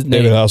fuck's his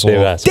name? David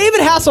Hasselhoff.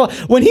 David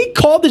Hasselhoff. When he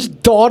called his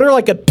daughter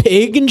like a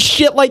pig and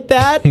shit like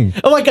that,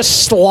 or like a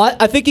slut,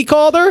 I think he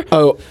called her.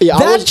 Oh yeah,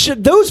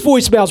 those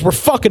voicemails were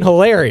fucking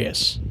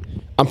hilarious.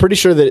 I'm pretty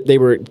sure that they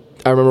were.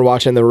 I remember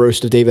watching the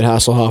roast of David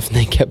Hasselhoff, and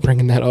they kept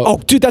bringing that up. Oh,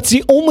 dude, that's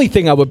the only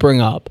thing I would bring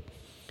up.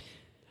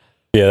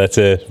 Yeah, that's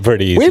a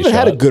pretty easy We haven't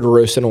had shot. a good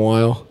roast in a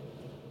while.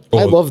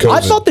 I love that.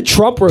 I thought the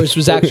Trump roast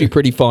was actually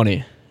pretty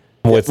funny.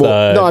 With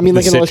no, I mean,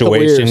 like the in the last couple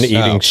situation years.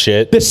 eating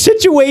shit The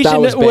situation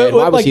That was bad.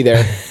 Why was he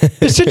there?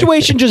 The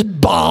situation just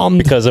bombed.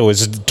 because it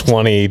was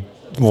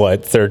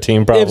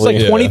 13 probably. It was like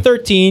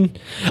 2013.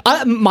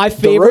 My The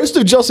favorite. roast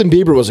of Justin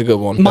Bieber was a good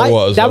one.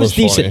 That was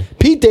decent. funny.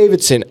 Pete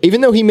Davidson,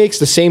 even though he makes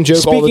the same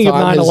joke all the Speaking of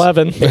time.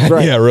 9/11.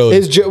 Right. Yeah,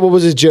 really. What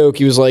was his joke?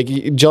 He was like,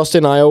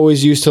 Justin, I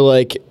always used to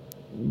like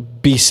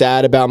be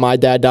sad about my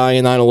dad dying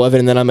in 9/11,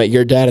 and then I met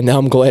your dad, and now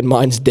I'm glad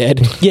mine's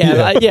dead.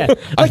 Yeah.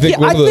 I think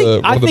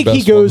I think he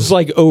best goes ones.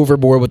 like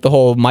overboard with the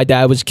whole "my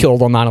dad was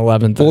killed on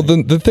 9/11" thing. Well,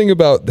 the thing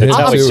about him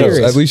how too he is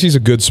serious. at least he's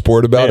a good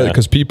sport about it,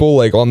 because people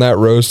like on that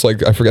roast,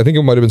 like I think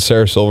it might have been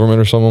Sarah Silverman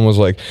or someone was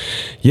like,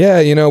 yeah,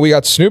 you know, we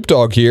got Snoop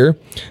Dogg here,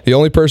 the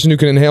only person who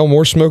can inhale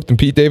more smoke than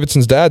Pete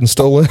Davidson's dad and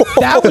still live.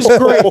 That was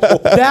great.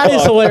 That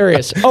is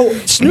hilarious. Oh,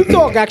 Snoop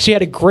Dogg actually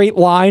had a great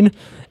line,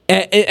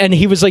 and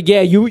he was like,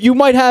 "Yeah, you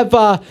might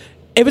have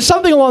It was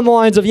something along the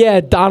lines of,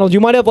 yeah, Donald,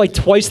 you might have like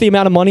twice the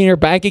amount of money in your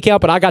bank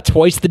account, but I got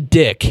twice the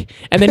dick.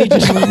 And then he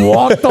just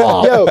walked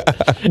off. Yo,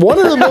 one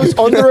of the most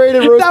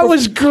underrated roast That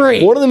was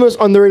great. One of the most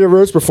underrated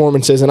roast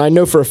performances, and I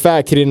know for a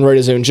fact he didn't write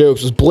his own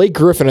jokes, was Blake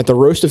Griffin at the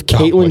roast of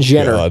Caitlyn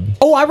Jenner. God.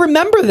 Oh, I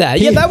remember that.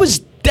 Yeah, that was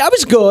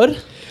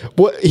good.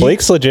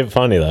 Blake's legit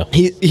funny though.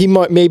 He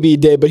might maybe he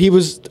did, but he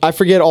was, I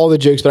forget all the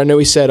jokes, but I know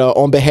he said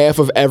on behalf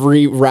of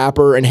every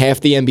rapper and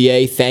half the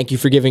NBA, thank you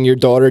for giving your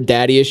daughter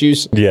daddy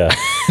issues. Yeah.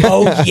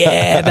 Oh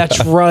yeah,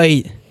 that's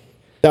right.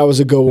 That was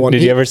a good one.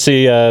 Did you ever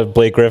see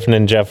Blake Griffin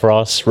and Jeff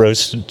Ross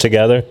roast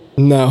together?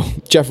 No,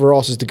 Jeff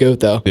Ross is the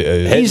GOAT though.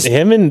 Yeah. He's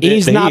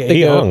not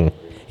the GOAT.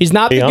 He's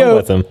not the GOAT.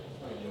 With him.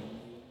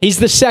 He's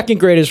the second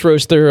greatest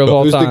roaster of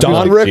all time.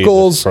 Don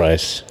Rickles.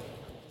 Christ.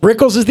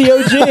 Rickles is the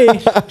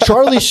OG.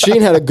 Charlie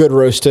Sheen had a good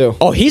roast too.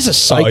 Oh, he's a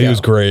psycho. Oh, he was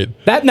great.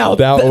 That's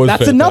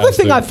fantastic. another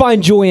thing I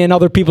find joy in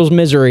other people's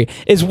misery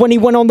is when he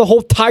went on the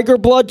whole Tiger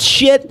Blood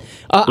shit.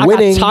 I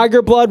got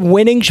Tiger Blood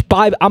winning.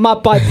 I'm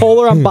not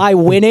bipolar. I'm by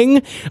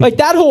winning. Like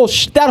that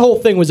whole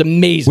thing was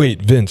amazing.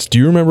 Wait, Vince, do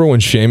you remember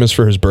when Sheamus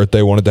for his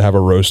birthday wanted to have a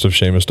roast of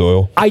Sheamus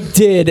Doyle? I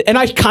did, and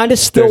I kind of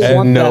still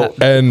want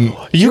that. And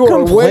you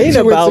complain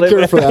about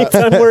it for that.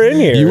 anytime we're in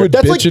here. You would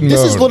bitch and moan.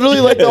 This is literally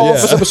like the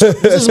Office episode.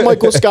 This is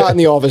Michael Scott in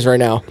the Office right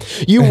now.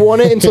 You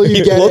want it until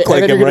you get look it,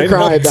 like and then you're him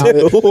going to cry about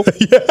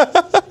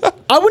it.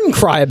 I wouldn't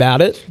cry about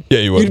it. Yeah,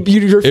 you would.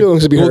 Your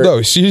feelings would be hurt. Well,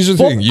 no, see, here's the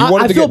thing. You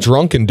wanted to get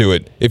drunk and do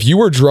it. If you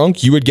were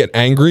drunk, you would get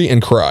angry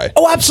and cry.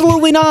 Oh,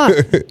 absolutely not.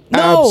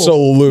 No.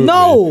 Absolutely.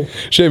 No.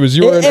 Seamus,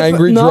 you were an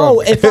angry drunk.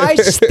 No, if I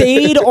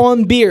stayed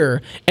on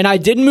beer and I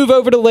didn't move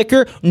over to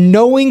liquor,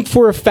 knowing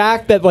for a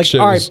fact that, like,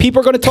 all right,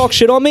 people are going to talk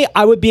shit on me,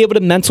 I would be able to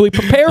mentally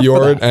prepare for that.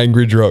 You're an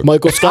angry drunk.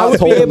 Michael Scott I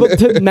would be able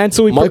to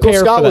mentally prepare for that.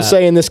 Michael Scott was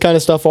saying this kind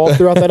of stuff all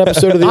throughout that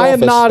episode of The Office. I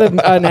am not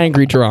an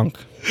angry drunk.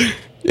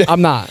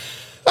 I'm not.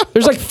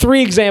 There's like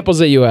 3 examples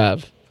that you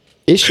have.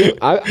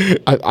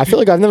 I feel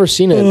like I've never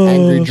seen an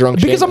angry drunk.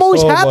 Because I'm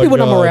always happy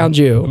when I'm around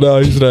you. No,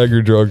 he's an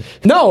angry drunk.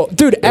 No,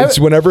 dude. It's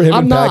whenever him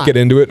and Pat get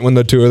into it, when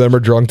the two of them are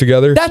drunk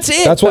together. That's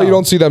it. That's why you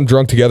don't see them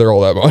drunk together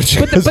all that much.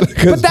 But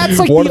that's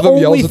like one the of them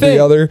only yells thing. at the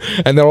other,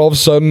 and then all of a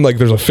sudden, like,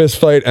 there's a fist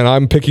fight, and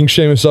I'm picking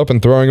Sheamus up and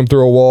throwing him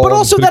through a wall. But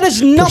also, that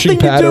has nothing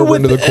to do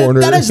with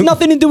that has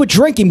nothing to do with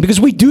drinking,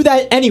 because we do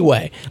that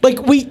anyway.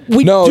 Like we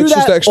no, do it's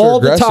that just extra all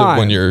the aggressive time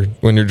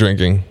when you're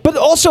drinking. But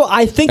also,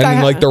 I think and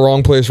in like the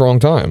wrong place, wrong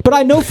time. But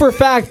I know for a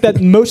fact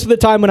that most of the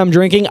time when I'm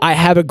drinking, I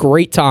have a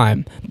great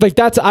time. Like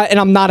and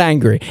I'm not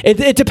angry.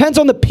 It depends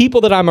on the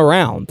people that I'm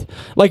around.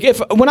 Like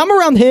when I'm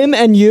around him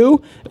and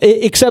you,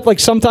 except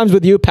like sometimes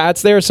with you,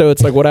 Pat's there, so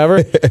it's like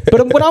whatever.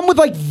 But when I'm with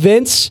like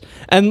Vince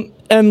and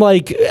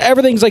like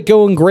everything's like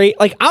going great,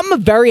 like I'm a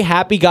very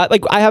happy guy.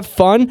 Like I have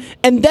fun,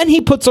 and then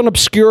he puts on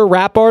obscure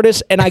rap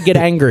artists, and I get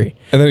angry.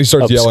 And then he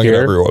starts yelling at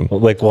everyone.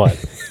 Like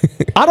what?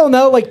 I don't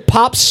know, like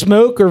Pop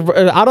Smoke or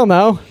I don't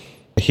know.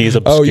 He's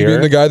obscure. Oh, you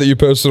mean the guy that you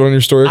posted on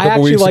your story a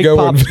couple weeks ago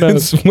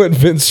when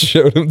Vince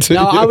showed him to you?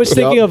 No, I was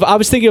thinking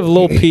of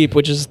Lil Peep,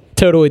 which is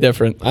totally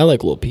different. I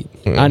like Lil Peep.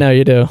 I know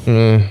you do.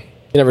 You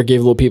never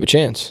gave Lil Peep a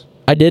chance.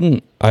 I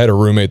didn't. I had a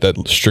roommate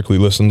that strictly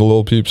listened to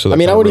Lil Peep. So I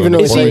mean, I wouldn't even know.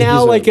 Is he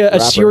now like a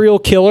serial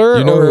killer?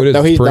 You know who it is?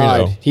 No, he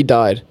died. He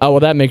died. Oh,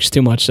 well, that makes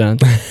too much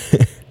sense.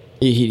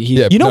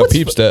 Yeah, you know what's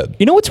Peep's dead.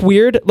 You know what's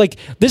weird? Like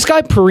this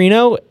guy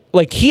Perino,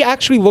 like he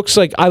actually looks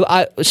like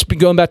I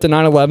going back to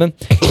 9/11.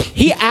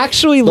 He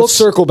actually looks. Let's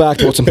circle back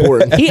to what's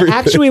important. He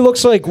actually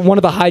looks like one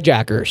of the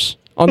hijackers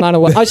on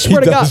 9/11. I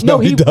swear to God,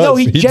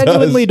 he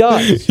genuinely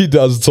does. He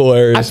does. It's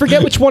hilarious. I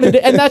forget which one it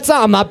is, and that's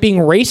not. I'm not being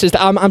racist.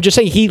 I'm just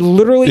saying he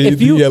literally.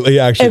 If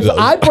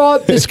I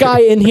brought this guy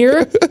in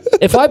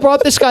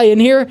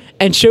here,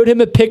 and showed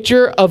him a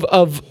picture of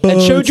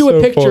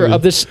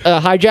this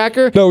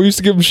hijacker. No, we used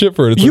to give him shit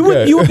for it. You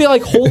would be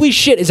like, holy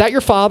shit, is that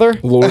your father?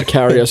 Lord,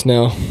 carry us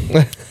now.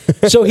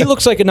 So he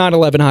looks like a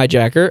 9/11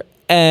 hijacker.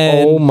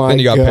 And oh my God. Then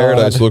you got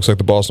Paradise, who looks like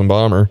the Boston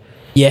Bomber.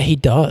 Yeah, he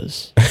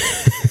does.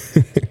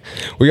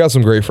 We got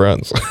some great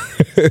friends.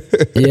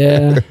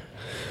 Yeah.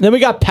 Then we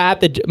got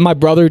Pat, my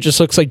brother, just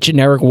looks like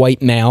generic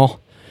white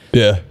male.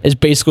 Yeah. Is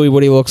basically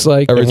what he looks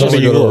like. Every time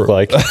you look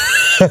like.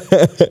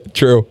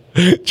 True.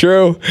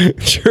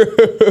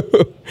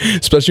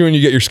 Especially when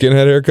you get your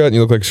skinhead haircut and you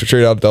look like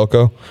straight out of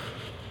Delco.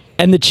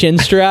 And the chin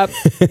strap.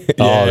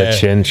 Oh, the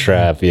chin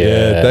strap.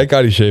 Yeah. Thank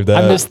God he shaved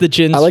that. I missed the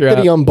chin strap. I like that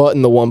he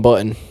unbuttoned the one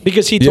button.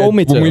 Because he told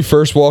me to. When we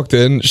first walked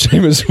in,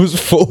 Seamus was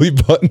fully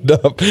buttoned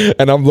up.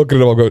 And I'm looking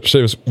at him, I'm going,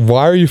 Seamus,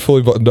 why are you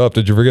fully buttoned up?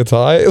 Did you forget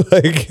tie?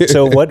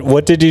 So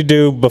what did you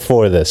do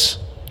before this?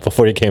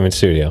 Before you came in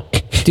studio?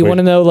 Do you want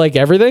to know like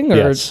everything? Or?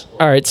 Yes.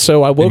 All right,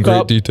 so I woke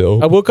up.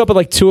 Detail. I woke up at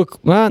like 2 o'clock.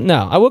 Well,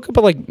 no, I woke up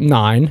at like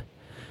 9.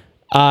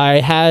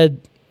 I had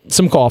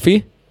some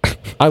coffee.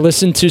 I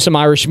listened to some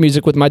Irish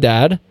music with my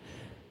dad.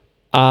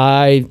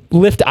 I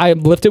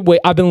lifted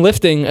weight. I've been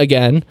lifting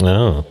again.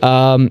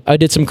 Oh. I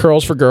did some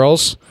curls for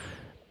girls,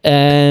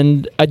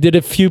 and I did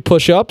a few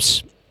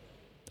push-ups.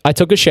 I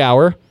took a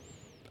shower.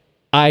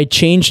 I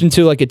changed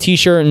into like a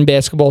t-shirt and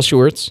basketball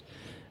shorts,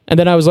 and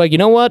then I was like, you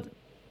know what?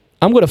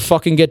 I'm gonna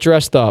fucking get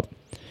dressed up.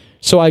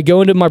 So I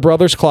go into my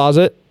brother's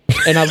closet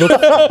and I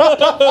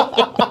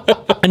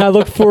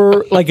look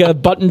for like a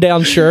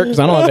button-down shirt because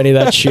I don't have any of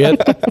that shit.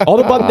 All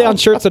the button-down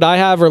shirts that I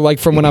have are like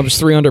from when I was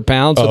 300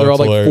 pounds, so they're all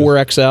like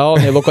 4XL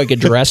and they look like a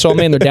dress on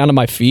me and they're down to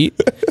my feet.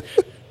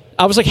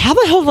 I was like, how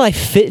the hell did I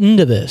fit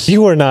into this?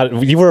 You were a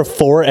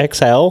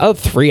 4XL? Oh,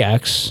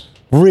 3X.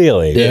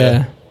 Really?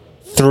 Yeah.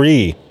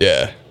 3.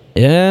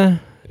 Yeah.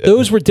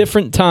 Those were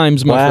different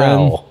times, my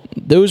friend.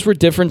 Those were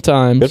different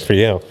times. Good for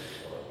you.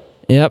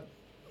 Yep.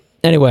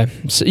 Anyway,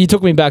 so you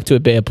took me back to a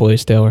bad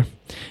place, Taylor.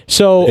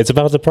 So it's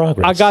about the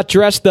progress. I got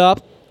dressed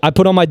up. I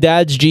put on my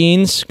dad's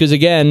jeans because,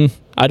 again,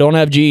 I don't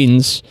have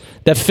jeans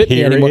that fit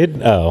me anymore.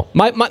 Oh.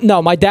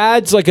 My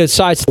dad's like a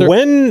size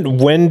 30.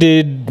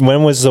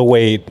 When was the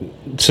weight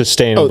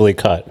sustainably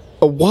cut?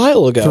 A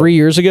while ago. 3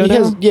 years ago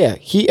now?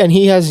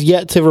 He has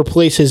yet to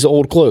replace his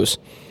old clothes.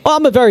 Well,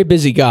 I'm a very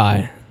busy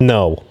guy.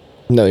 No,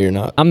 you're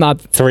not. I'm not.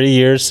 3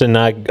 years to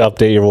not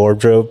update your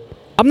wardrobe?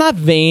 I'm not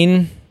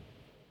vain.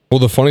 Well,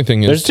 the funny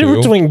thing is, there's a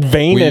difference between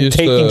vain and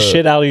taking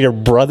shit out of your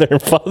brother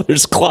and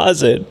father's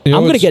closet. You know,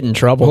 I'm going to get in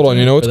trouble. Hold on.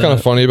 You know what's kind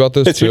of funny about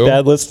this, too? Does your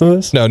dad listen to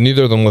this? No,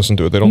 neither of them listen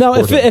to it. They don't. No,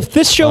 if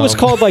this show was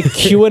called like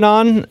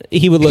QAnon,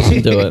 he would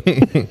listen to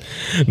it.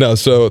 No,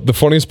 so the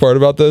funniest part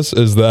about this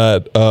is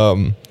that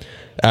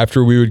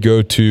after we would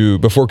go to,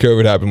 before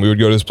COVID happened, we would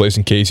go to this place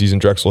in Casey's in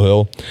Drexel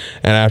Hill.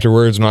 And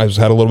afterwards, when I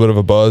had a little bit of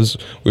a buzz,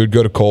 we would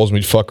go to Kohl's and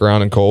we'd fuck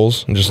around in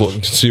Kohl's and just look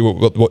and see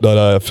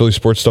what Philly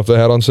sports stuff they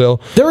had on sale.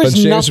 There is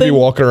James would be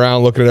walking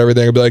around looking at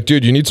everything. I'd be like,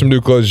 dude, you need some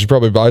new clothes. You should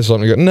probably buy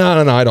something. He'd go,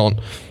 no, I don't.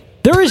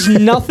 There is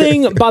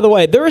nothing, by the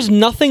way, there is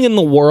nothing in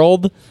the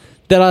world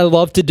that I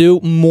love to do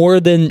more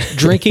than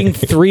drinking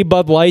 3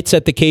 Bud Lights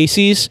at the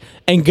Casey's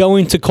and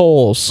going to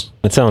Kohl's.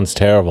 That sounds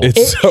terrible. It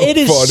is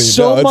funny.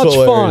 So much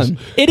fun.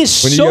 It is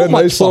so much fun. When you get a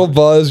nice little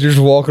buzz, you're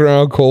just walking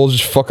around Kohl's,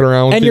 just fucking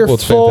around with people.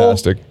 It's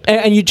fantastic.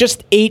 And you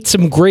just ate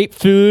some great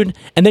food,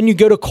 and then you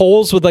go to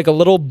Kohl's with like a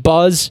little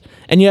buzz,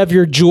 and you have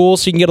your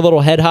jewels so you can get a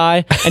little head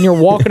high, and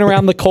you're walking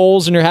around the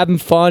Kohl's, and you're having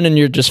fun, and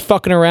you're just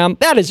fucking around.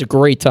 That is a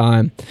great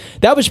time.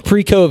 That was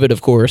pre-COVID,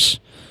 of course.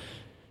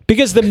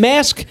 Because the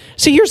mask,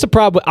 see, here's the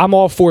problem. I'm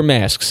all for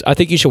masks. I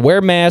think you should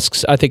wear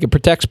masks. I think it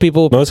protects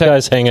people. Most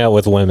guys hang out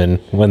with women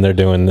when they're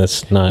doing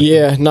this. Not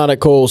at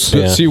Kohl's.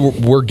 Yeah. See,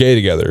 we're gay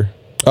together.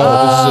 Oh,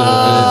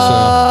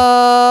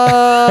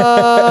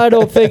 I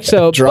don't think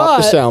so.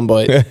 Drop the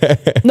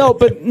soundbite.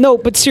 No,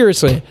 but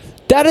seriously,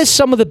 that is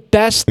some of the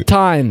best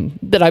time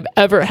that I've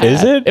ever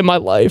had in my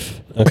life.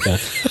 Okay.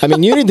 I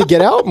mean, you need to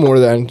get out more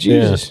then.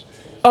 Jesus. Yeah.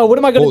 Oh, what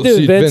am I going to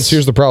do, Vince?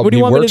 Here's the problem. What do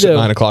you want me to do? He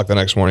works at 9 o'clock the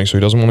next morning, so he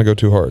doesn't want to go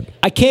too hard.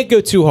 I can't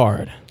go too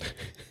hard.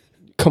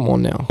 Come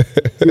on now.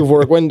 You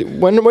work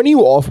when are you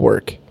off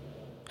work?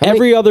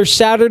 Every other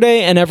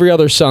Saturday and every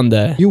other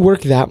Sunday. You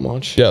work that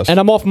much? Yes. And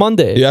I'm off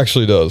Monday. He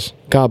actually does.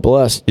 God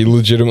bless. He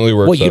legitimately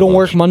works. What, you don't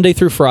work Monday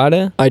through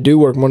Friday? I do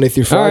work Monday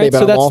through Friday,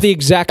 but so that's the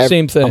exact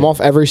same thing. I'm off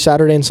every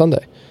Saturday and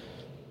Sunday.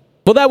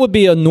 Well, that would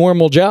be a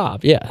normal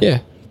job, yeah. Yeah.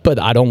 But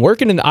I don't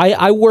work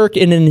I work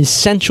in an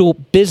essential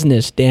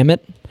business, damn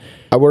it.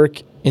 I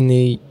work in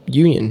the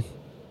union.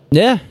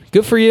 Yeah,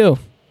 good for you.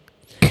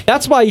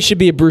 That's why you should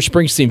be a Bruce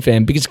Springsteen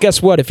fan, because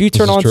guess what? If you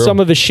turn on some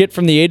of his shit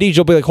from the 80s,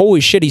 you'll be like, holy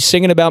shit, he's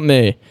singing about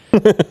me. I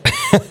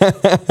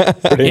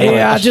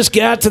just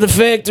got to the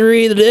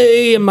factory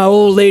today, and my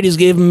old lady's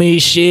giving me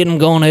shit. I'm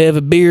going to have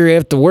a beer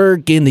after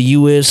work in the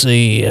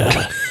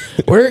USA.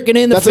 Working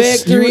in the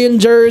factory in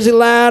Jersey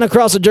line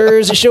across the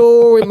Jersey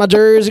Shore with my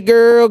Jersey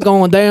girl,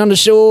 going down the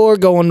shore,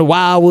 going to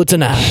Wildwood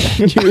tonight.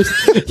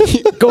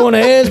 Going to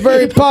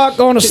Asbury Park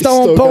on a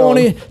stone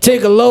pony,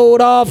 take a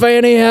load off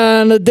Annie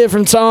and a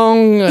different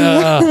song.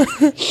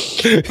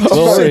 Take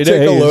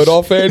a load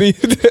off Annie.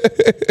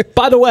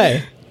 By the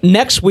way,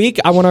 next week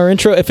I want our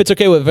intro, if it's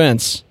okay with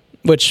Vince,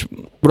 which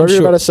whatever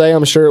you're about to say,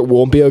 I'm sure it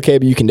won't be okay,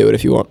 but you can do it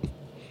if you want.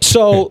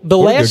 So the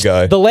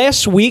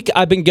last week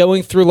I've been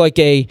going through like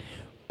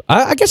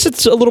I guess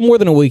it's a little more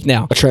than a week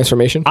now. A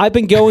transformation? I've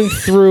been going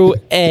through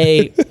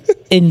a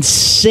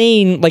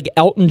insane, like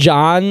Elton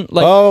John,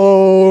 like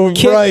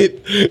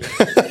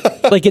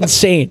like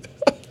insane.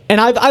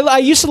 And I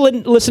used to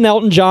listen to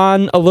Elton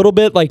John a little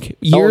bit, like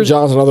years. Elton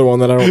John's another one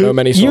that I don't know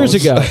many songs. Years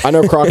ago. I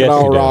know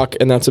Crocodile Rock,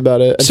 and that's about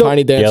it. And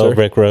Tiny Dancer. Yellow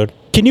Brick Road.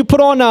 Can you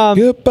put on a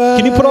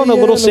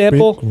little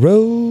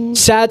sample?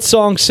 Sad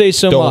song, Say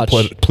So Much.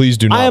 Please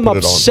do not. I am put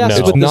obsessed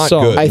it on. with this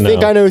song. Good. I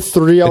think I know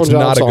 3 Elton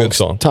John songs. It's not a good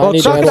song. Tiny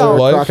Dancer,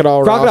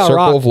 Crocodile Rock.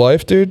 Circle of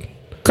Life, dude.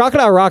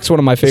 Crocodile Rock's one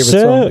of my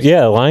favorite songs.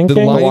 Yeah, Lion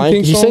King. Lion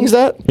King he sings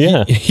that?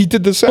 Yeah. He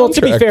did the soundtrack. Well,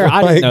 to be fair,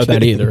 I didn't know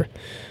that either.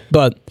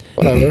 But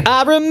whatever.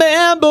 I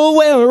remember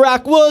when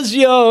Rock was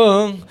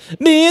young.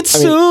 Me and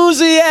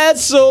Susie had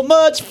so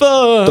much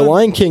fun. The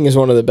Lion King is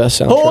one of the best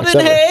soundtracks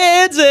Holding ever.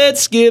 hands at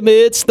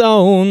Skimmit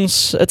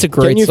Stones. That's a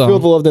great Can You song. Feel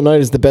the Love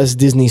Tonight is the best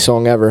Disney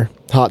song ever.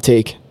 Hot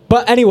take.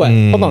 But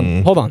anyway,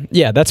 hold on.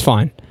 Yeah, that's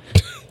fine.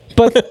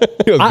 But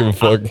He doesn't give a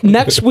fuck.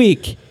 next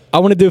week, I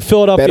want to do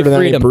Philadelphia Better than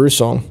Freedom. any Bruce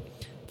song.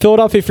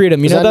 Philadelphia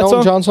Freedom. You know that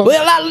song? John song?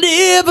 Well, I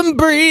live and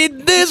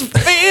breathe this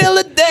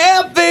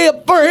Philadelphia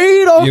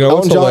freedom. You know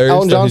what's hilarious?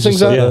 Elton John sings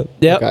that?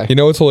 Yeah. Okay. You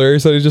know what's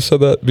hilarious that he just said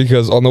that?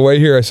 Because on the way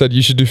here, I said,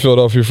 you should do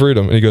Philadelphia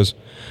Freedom. And he goes,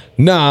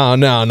 no.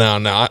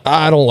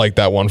 I don't like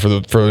that one for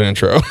the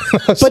intro.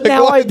 But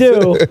now I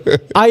do.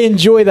 I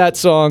enjoy that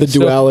song. The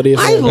duality of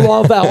it. I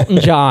love Elton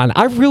John.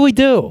 I really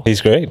do.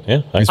 He's great.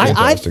 Yeah.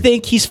 I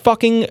think he's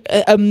fucking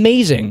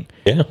amazing.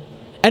 Yeah.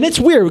 And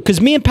it's weird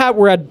because me and Pat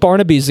were at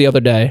Barnaby's the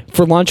other day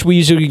for lunch. We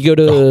usually go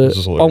to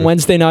on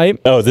Wednesday night.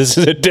 Oh, this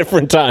is a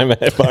different time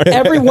at Barnaby's.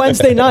 Every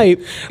Wednesday night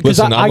because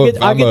I get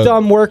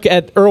done work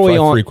at early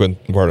on. Frequent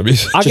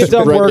Barnaby's. I get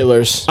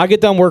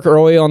done work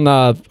early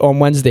on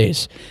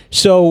Wednesdays,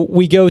 so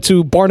we go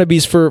to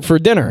Barnaby's for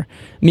dinner.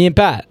 Me and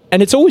Pat,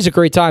 and it's always a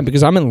great time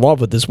because I'm in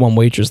love with this one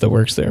waitress that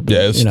works there. But,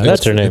 yeah,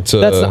 that's her name. That's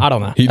I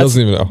don't know. He doesn't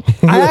even know.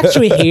 I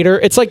actually hate her.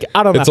 It's like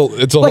I don't know.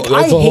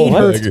 I hate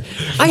her.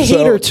 I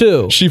hate her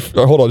too.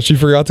 Hold on. She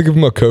forgot to give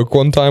him a Coke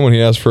one time when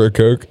he asked for a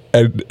Coke,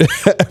 and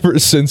ever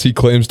since he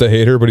claims to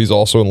hate her, but he's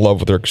also in love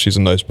with her because she's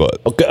a nice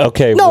butt.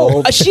 Okay.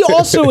 No, she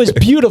also is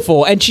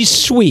beautiful and she's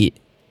sweet.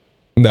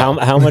 No.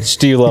 How much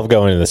do you love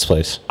going to this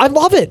place? I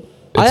love it.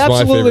 I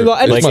absolutely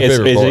love it. Like, is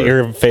it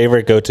your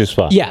favorite go-to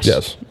spot?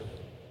 Yes.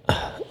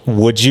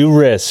 Would you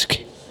risk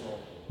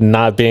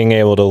not being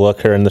able to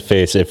look her in the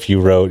face if you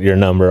wrote your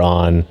number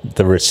on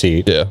the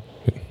receipt? Yeah.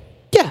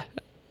 Yeah.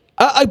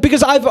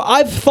 Because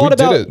I've thought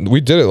about it. We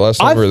did it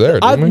last time we were there.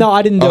 Didn't we? No,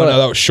 I didn't do it. No,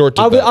 that was short.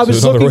 I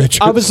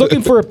was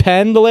looking for a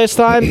pen the last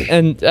time,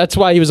 and that's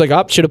why he was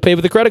like, should have paid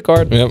with a credit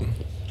card. Yep.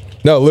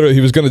 No, literally,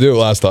 he was going to do it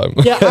last time.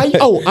 Yeah.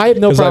 I have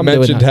no problem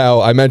doing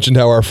that. I mentioned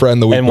how our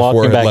friend the week before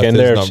walking back left in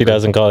there if number. she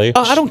doesn't call you.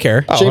 I don't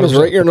care. Seamus,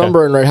 write your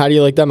number and write, how do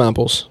you like them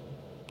apples?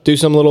 Do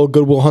some little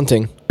Goodwill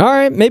Hunting. All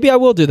right, maybe I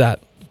will do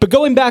that. But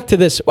going back to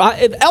this,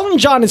 Elton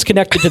John is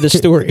connected to this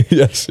story.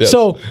 Yes.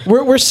 So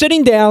we're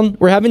sitting down,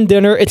 we're having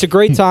dinner. It's a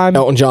great time.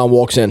 Elton John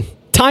walks in.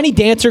 Tiny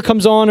Dancer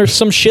comes on or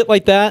some shit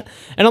like that,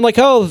 and I'm like,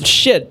 oh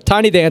shit,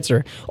 Tiny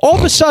Dancer. All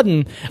of a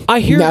sudden, I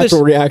hear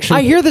Natural reaction.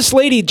 I hear this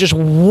lady just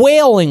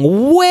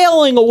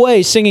wailing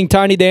away singing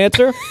Tiny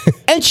Dancer,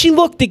 and she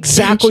looked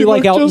exactly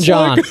like Elton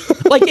John,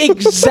 like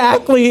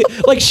exactly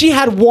like she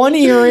had one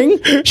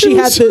earring, she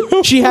had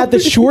the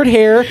short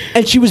hair,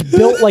 and she was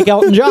built like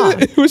Elton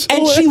John,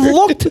 and she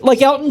looked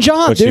like Elton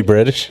John. Was she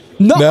British?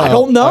 No, I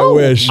don't know.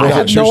 I wish. I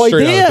have no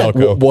idea.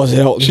 Was it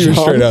Elton John? She was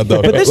straight out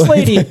Delco. But this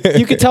lady,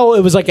 you could tell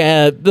it was like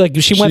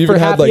she went for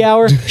happy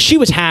hour. She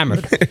was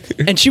hammered,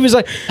 and she was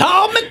like,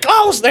 "Hold me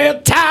close, there,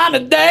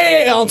 Tiny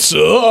Dancer,"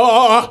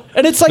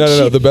 and it's like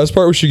no. The best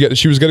part was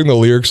she was getting the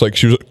lyrics like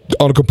she was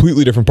on a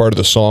completely different part of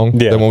the song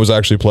than what was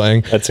actually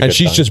playing, and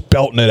she's just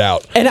belting it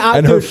out.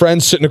 And her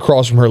friend's sitting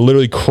across from her,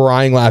 literally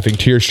crying, laughing,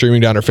 tears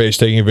streaming down her face,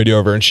 taking a video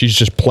of her, and she's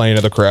just playing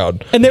to the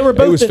crowd. And they were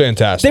both. It was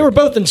fantastic. They were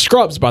both in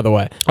scrubs, by the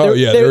way. Oh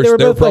yeah, they were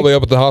probably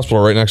up at the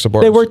hospital right next to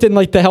Barnes. They worked in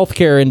like the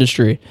healthcare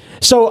industry,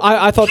 so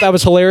I thought that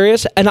was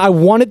hilarious, and I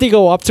wanted to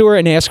go up to her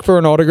and ask for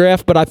an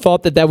autograph, but I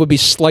thought that would be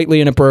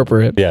slightly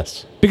inappropriate.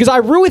 Yes, because I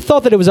really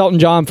thought that it was Elton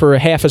John for a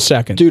half a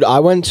second. Dude, I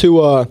went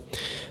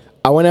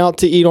out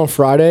to eat on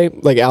Friday,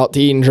 like out to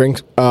eat and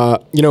drink.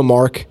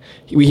 Mark,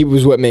 he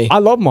was with me. I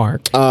love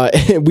Mark.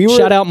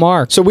 Shout out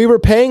Mark. So we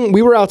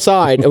were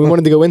outside and we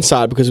wanted to go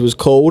inside because it was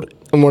cold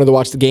and wanted to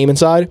watch the game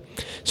inside.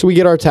 So we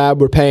get our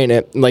tab, we're paying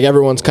it, and like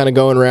everyone's kind of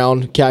going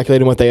around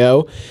calculating what they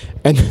owe.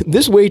 And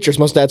this waitress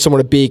must have had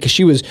somewhere to be because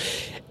she was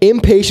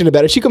impatient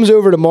about it. She comes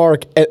over to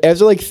Mark, and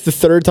after like the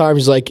third time,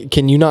 she's like,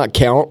 "Can you not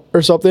count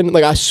or something?"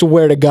 Like, I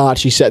swear to God,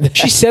 she said that.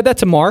 She said that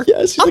to Mark?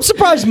 Yes. I'm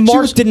surprised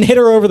Mark didn't hit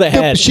her over the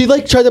head. She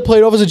like tried to play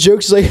it off as a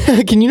joke. She's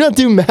like, "Can you not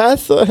do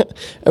math?"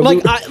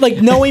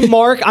 Knowing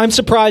Mark, I'm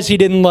surprised he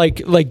didn't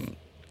like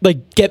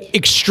get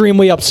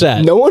extremely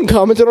upset. No one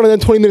commented on it. Then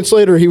 20 minutes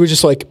later, he was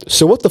just like,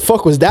 "So what the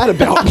fuck was that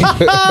about?"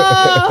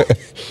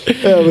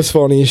 That was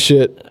funny as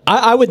shit.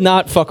 I would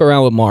not fuck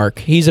around with Mark.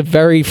 He's a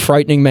very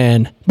frightening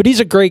man, but he's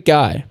a great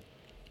guy,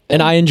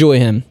 and I enjoy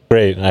him.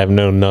 Great. I have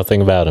known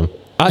nothing about him.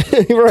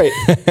 Right.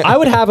 I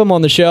would have him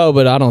on the show,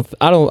 but I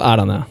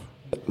don't know.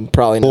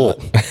 Probably not.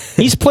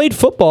 He's played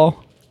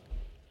football.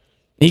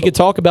 He could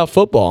talk about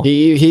football.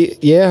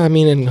 Yeah, I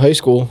mean, in high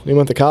school, he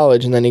went to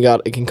college, and then he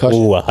got a concussion.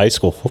 Ooh, a high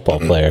school football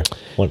player.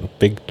 What a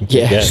big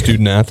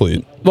student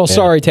athlete. Well,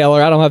 sorry,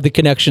 Taylor, I don't have the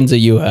connections that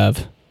you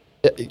have.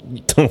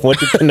 What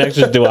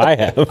connections do I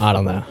have? I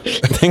don't know.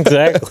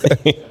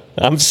 Exactly.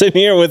 I'm sitting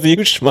here with you,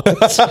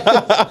 schmucks.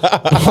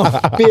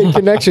 Being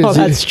connections. Oh,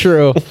 that's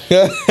true.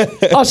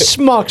 Us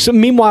schmucks.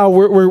 Meanwhile,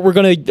 we're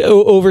going to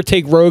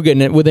overtake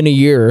Rogan within a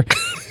year,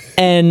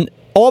 and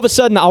all of a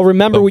sudden, I'll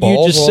remember what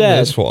you just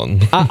said. This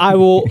one. I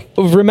will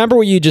remember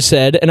what you just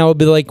said, and I will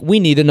be like, "We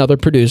need another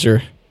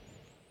producer."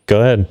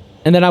 Go ahead.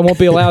 And then I won't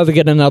be allowed to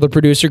get another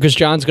producer because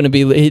John's going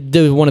to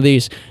do one of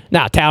these.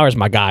 Nah, Tower's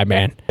my guy,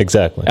 man.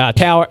 Exactly.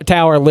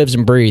 Tower lives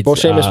and breathes. Well,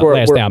 Seamus,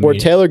 where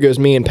Taylor goes,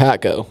 me and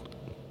Pat go.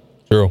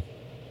 True.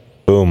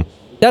 Boom.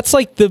 That's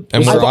like and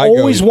I've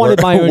always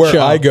wanted my own where show.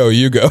 Where I go,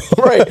 you go.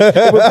 Right. Where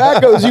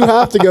Pat goes, you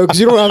have to go because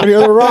you don't have any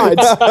other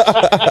rides.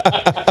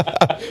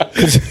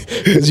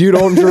 Because you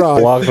don't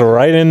drive. Walked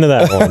right into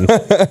that one.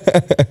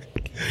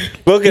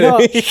 Look at him.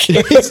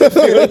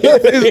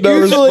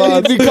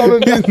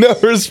 No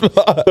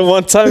response. The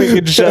one time you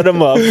could shut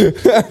him up.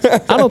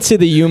 I don't see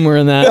the humor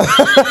in that.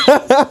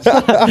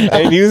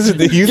 And you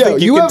think you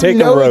can take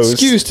a roast? You have no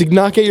excuse to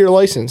not get your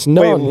license.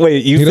 None.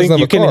 Wait. You think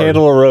you can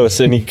handle a roast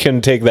and you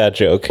can take that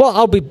joke? Well,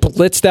 I'll be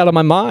blitzed out of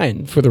my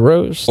mind for the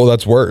roast. Well,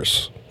 that's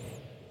worse.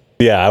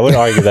 Yeah, I would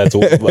argue that's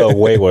a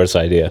way worse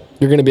idea.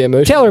 You're going to be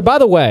emotional. Taylor, by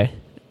the way,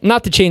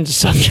 not to change the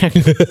subject.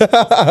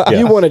 Yeah.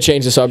 You want to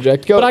change the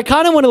subject. Go. But I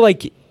kind of want to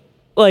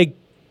like,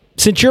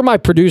 since you're my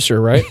producer,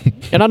 right?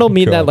 And I don't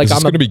mean that like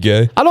I'm going to be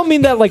gay. I don't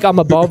mean that like I'm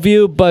above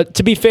you, but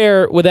to be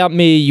fair, without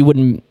me, you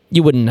wouldn't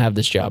have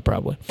this job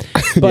probably.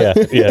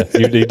 But, yeah.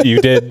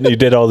 You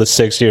did all the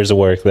 6 years of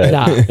work there.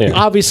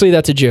 Obviously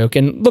that's a joke,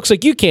 and looks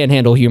like you can't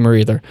handle humor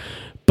either.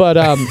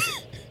 But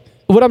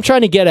what I'm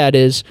trying to get at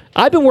is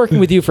I've been working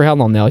with you for how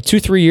long now? Like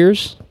 2-3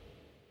 years?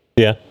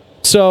 Yeah.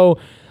 So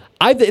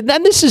and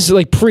this is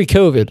like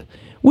pre-COVID.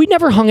 We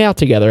never hung out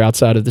together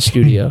outside of the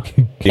studio.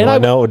 Do you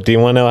want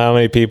to know how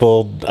many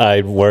people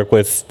I work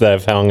with that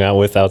I've hung out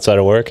with outside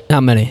of work? How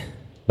many?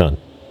 None.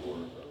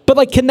 But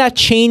like, can that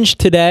change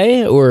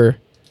today, or?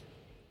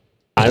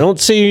 I don't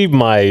see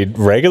my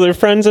regular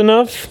friends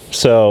enough,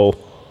 so.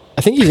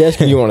 I think he's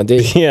asking you on a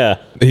date. Yeah.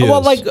 He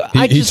told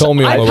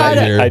me on the way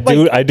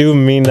here. I do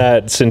mean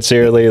that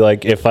sincerely.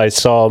 Like, if I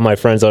saw my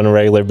friends on a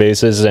regular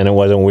basis and it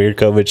wasn't weird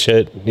COVID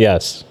shit,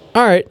 yes.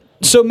 All right.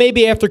 So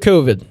maybe after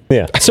COVID.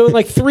 Yeah. So in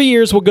like 3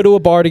 years, we'll go to a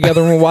bar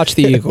together and we'll watch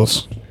the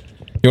Eagles.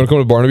 You want to come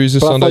to Barnaby's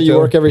this Sunday? I thought you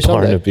work every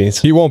Sunday. Barnaby's.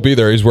 He won't be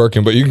there. He's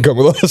working, but you can come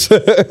with us.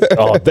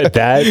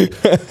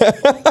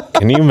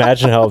 Can you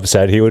imagine how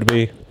upset he would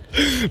be?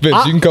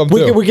 Vince, you can come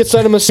too. We could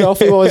send him a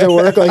selfie while he's at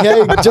work. Like,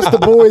 hey, just the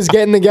boys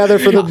getting together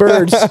for the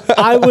birds.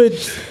 I would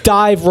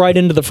dive right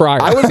into the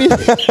fryer. I would be.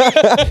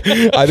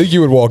 I think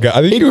you would walk out.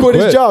 I think he'd quit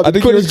his job. I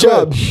think quit his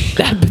job.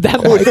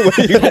 That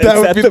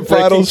would be the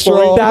final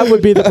straw. That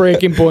would be the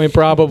breaking point,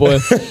 probably.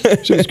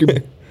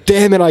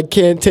 Damn it, I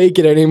can't take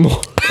it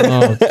anymore.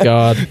 Oh,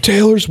 God.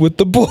 Taylor's with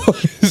the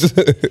boys.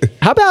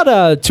 How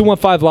about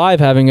 215 Live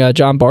having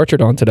John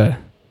Barchard on today?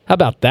 How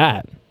about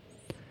that?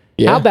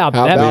 Yeah. How about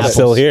them apples? He's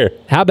still here.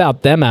 How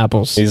about them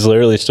apples? He's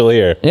literally still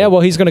here. Yeah,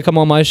 well, he's going to come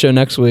on my show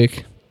next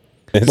week.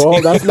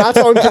 Well, that's not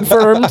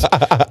unconfirmed.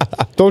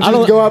 Don't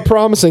just go out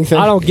promising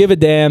things. I don't give a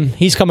damn.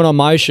 He's coming on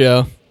my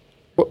show.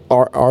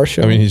 Our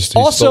show. I mean, he's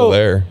still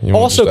there.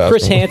 Also,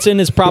 Chris Hansen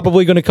is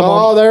probably going to come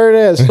on. Oh, there it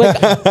is.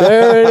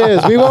 There it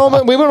is. We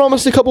went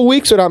almost a couple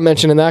weeks without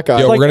mentioning that guy.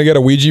 Yeah, we're going to get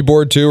a Ouija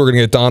board, too. We're going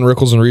to get Don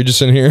Rickles and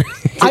Regis in here.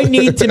 I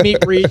need to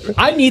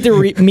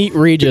meet meet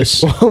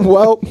Regis.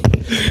 Well,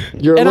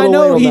 you're a little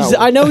late on that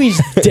one. I know he's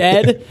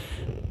dead,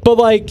 but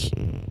like,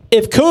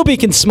 if Kobe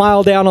can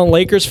smile down on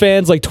Lakers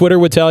fans like Twitter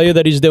would tell you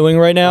that he's doing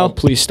right now,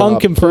 please stop.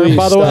 Unconfirmed,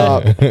 by the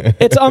way.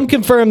 It's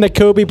unconfirmed that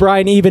Kobe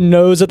Bryant even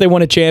knows that they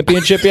won a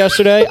championship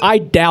yesterday. I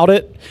doubt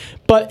it.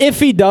 But if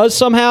he does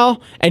somehow,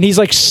 and he's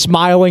like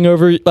smiling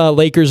over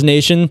Lakers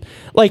Nation,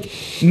 like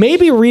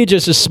maybe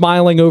Regis is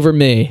smiling over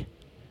me.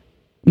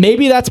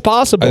 Maybe that's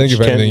possible. I think if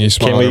anything, he's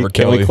smiling over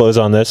Kelly. Can we close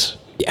on this?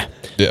 Yeah.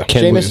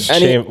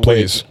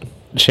 Please.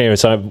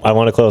 Seamus, I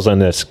want to close on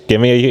this.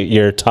 Give me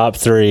your top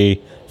 3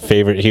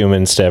 favorite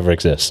humans to ever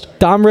exist.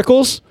 Dom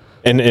Rickles.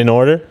 In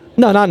order?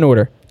 No, not in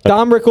order.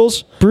 Dom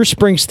Rickles, Bruce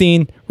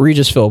Springsteen,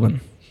 Regis Philbin.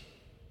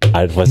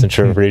 I wasn't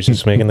sure if Regis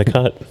was making the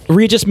cut.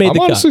 Regis made the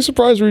cut. I'm honestly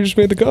surprised Regis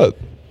made the cut.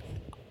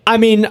 I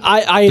mean,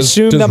 I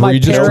assume that my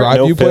Regis parents...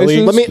 drive you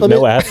places?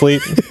 No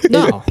athlete?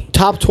 No.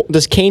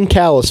 Does Kane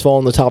Callis fall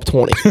in the top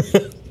 20?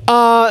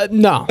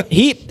 No.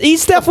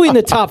 He's definitely in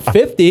the top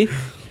 50.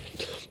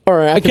 All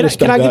right,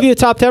 can I give you a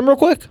top 10 real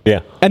quick?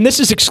 Yeah. And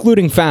this is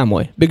excluding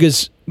family,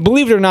 because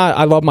believe it or not,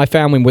 I love my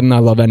family more than I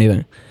love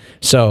anything.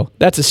 So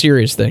that's a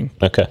serious thing.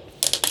 Okay.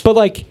 But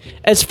like,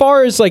 as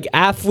far as like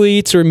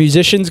athletes or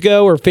musicians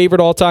go, or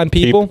favorite all-time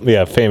people,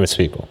 famous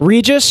people.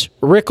 Regis,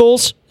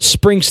 Rickles,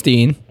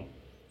 Springsteen.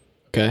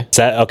 Okay.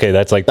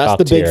 That's like top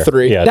the big tier.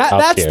 3. Yeah,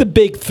 that's the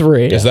big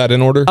 3. Is that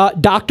in order?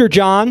 Dr.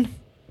 John.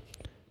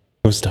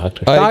 Who's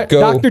Dr.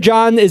 Dr.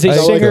 John is a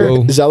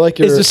singer. Is that like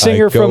your? Is a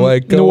singer from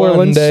New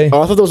Orleans? Oh, I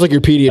thought that was like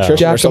your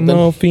pediatrician or something.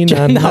 No.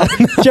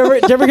 Did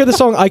you ever hear the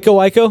song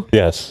Iko?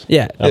 Yes.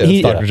 Yeah.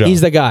 Dr. John.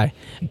 He's the guy.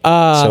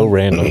 So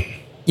random.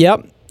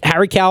 Yep.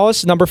 Harry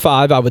Callis, number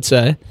 5, I would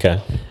say.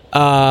 Okay.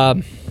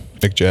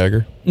 Mick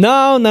Jagger.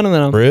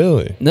 No.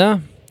 Really?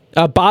 No.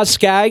 Boz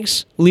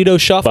Scaggs, Lido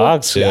Shuffle.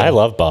 I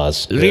love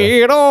Boz.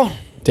 Lido.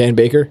 Dan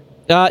Baker.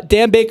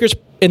 Dan Baker's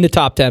in the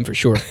top 10 for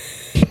sure.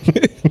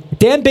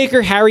 Dan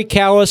Baker, Harry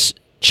Callis,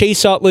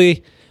 Chase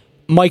Utley,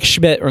 Mike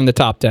Schmidt are in the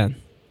top 10.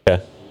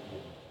 Okay.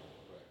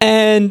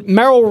 And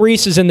Merrill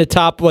Reese is in the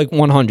top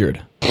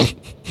 100.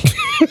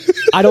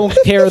 I don't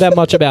care that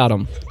much about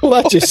him. Well,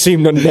 that just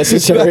seemed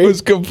unnecessary. That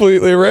was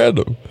completely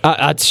random.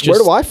 Just, where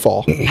do I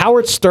fall?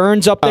 Howard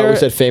Stern's up there. I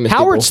said famous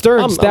Howard people.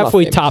 Stern's I'm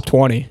definitely top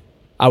 20,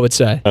 I would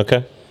say.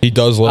 Okay. He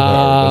does love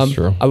Howard. That's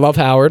true. I love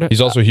Howard.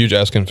 He's also a huge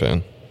Eskin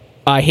fan.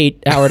 I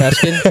hate Howard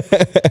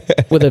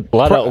Eskin with a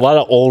lot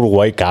of old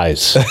white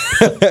guys.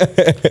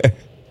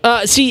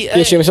 See,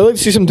 Seamus, I'd like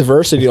to see some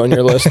diversity on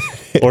your list.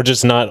 Or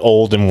just not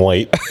old and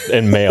white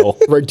and male.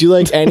 Right? Do you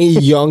like any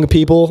young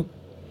people?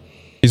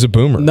 He's a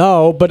boomer.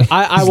 No, but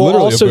I will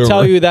also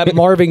tell you that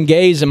Marvin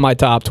Gaye's in my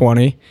top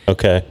 20.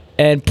 Okay.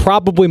 And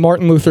probably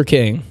Martin Luther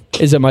King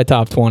is in my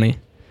top 20.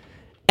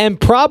 And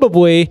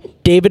probably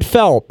David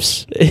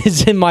Phelps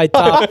is in my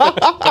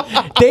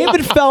top.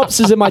 David Phelps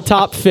is in my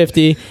top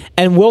 50,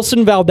 and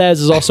Wilson Valdez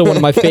is also one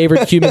of my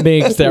favorite human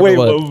beings to ever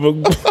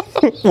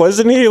live.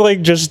 Wasn't he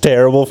like just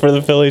terrible for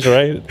the Phillies,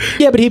 right?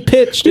 Yeah, but he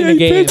pitched in a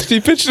game. He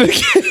pitched in a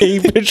game. He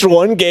pitched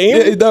one game?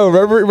 Yeah, no,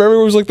 remember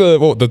it was like the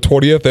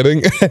 20th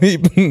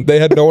inning? They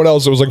had no one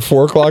else. It was like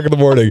 4 o'clock in the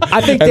morning.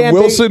 I think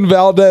Wilson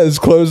Valdez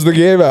closed the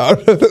game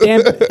out.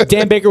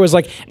 Dan Baker was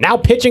like, now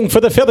pitching for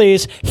the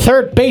Phillies,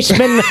 third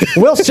baseman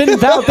Wilson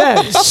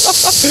Valdez.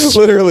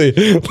 Literally.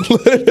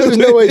 There's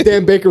no way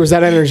Dan Baker was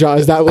that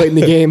energized that late in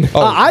the game.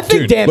 I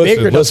think Dan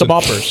Baker does some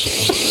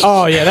uppers.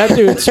 Oh yeah,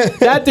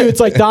 that dude's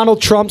like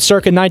Donald Trump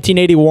circa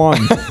 1981.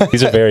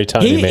 He's a very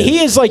tiny man. He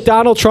is like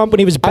Donald Trump when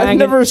he was banging. I've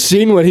never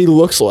seen what he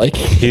looks like.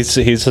 He's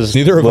this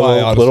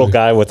little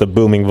guy with a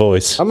booming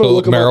voice. I'm gonna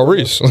look at Merrill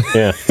Reese.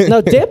 Yeah.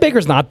 No, Dan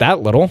Baker's not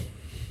that little.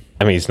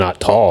 I mean, he's not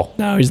tall.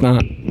 No, he's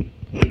not.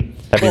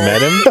 Have you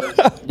met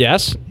him?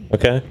 Yes.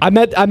 Okay. I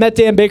met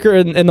Dan Baker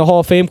in the Hall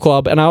of Fame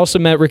Club, and I also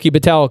met Ricky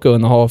Bottalico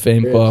in the Hall of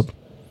Fame Club.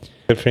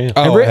 Good for you.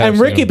 And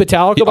Ricky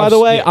Bottalico, by the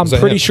way, I'm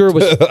pretty sure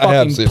was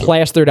fucking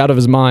plastered out of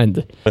his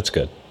mind. That's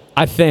good.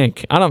 I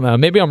think. I don't know.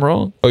 Maybe I'm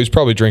wrong. Oh, he's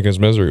probably drinking his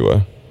misery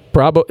away.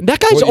 Probably. That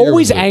guy's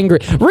always angry.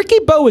 Ricky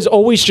Bo is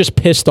always just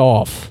pissed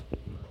off.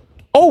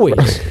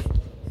 Always.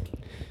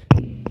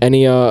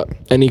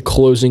 Any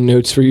closing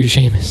notes for you,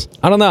 Seamus?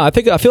 I don't know. I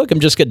feel like I'm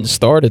just getting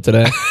started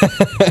today.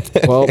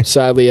 Well,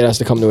 sadly, it has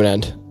to come to an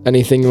end.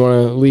 Anything you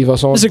want to leave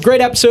us on? This is a great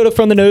episode of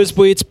From the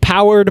Nosebleeds,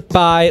 powered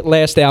by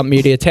Last Out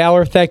Media.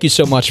 Taylor, thank you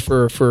so much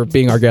for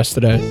being our guest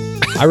today.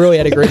 I really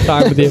had a great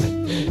time with you.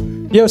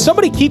 Yo,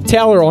 somebody keep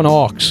Taylor on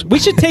Aux. We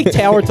should take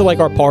Taylor to like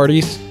our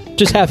parties.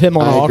 Just have him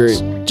on Aux.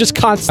 Agree. Just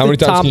constant How many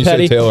times Tom can you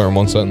Petty. say Taylor in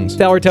one sentence?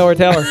 Taylor.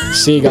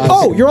 See you guys.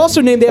 Oh, you're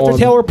also named after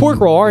Taylor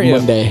Porkroll, aren't you?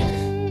 Monday.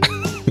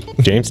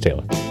 James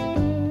Taylor.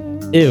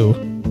 Ew.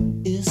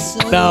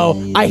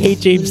 No, I hate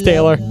James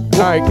Taylor. All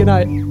right, good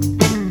night.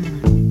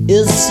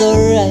 It's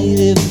alright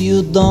if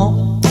you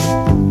don't.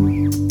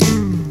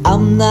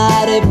 I'm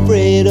not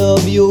afraid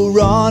of you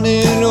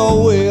running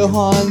away,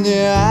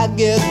 honey. I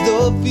get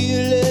the feeling.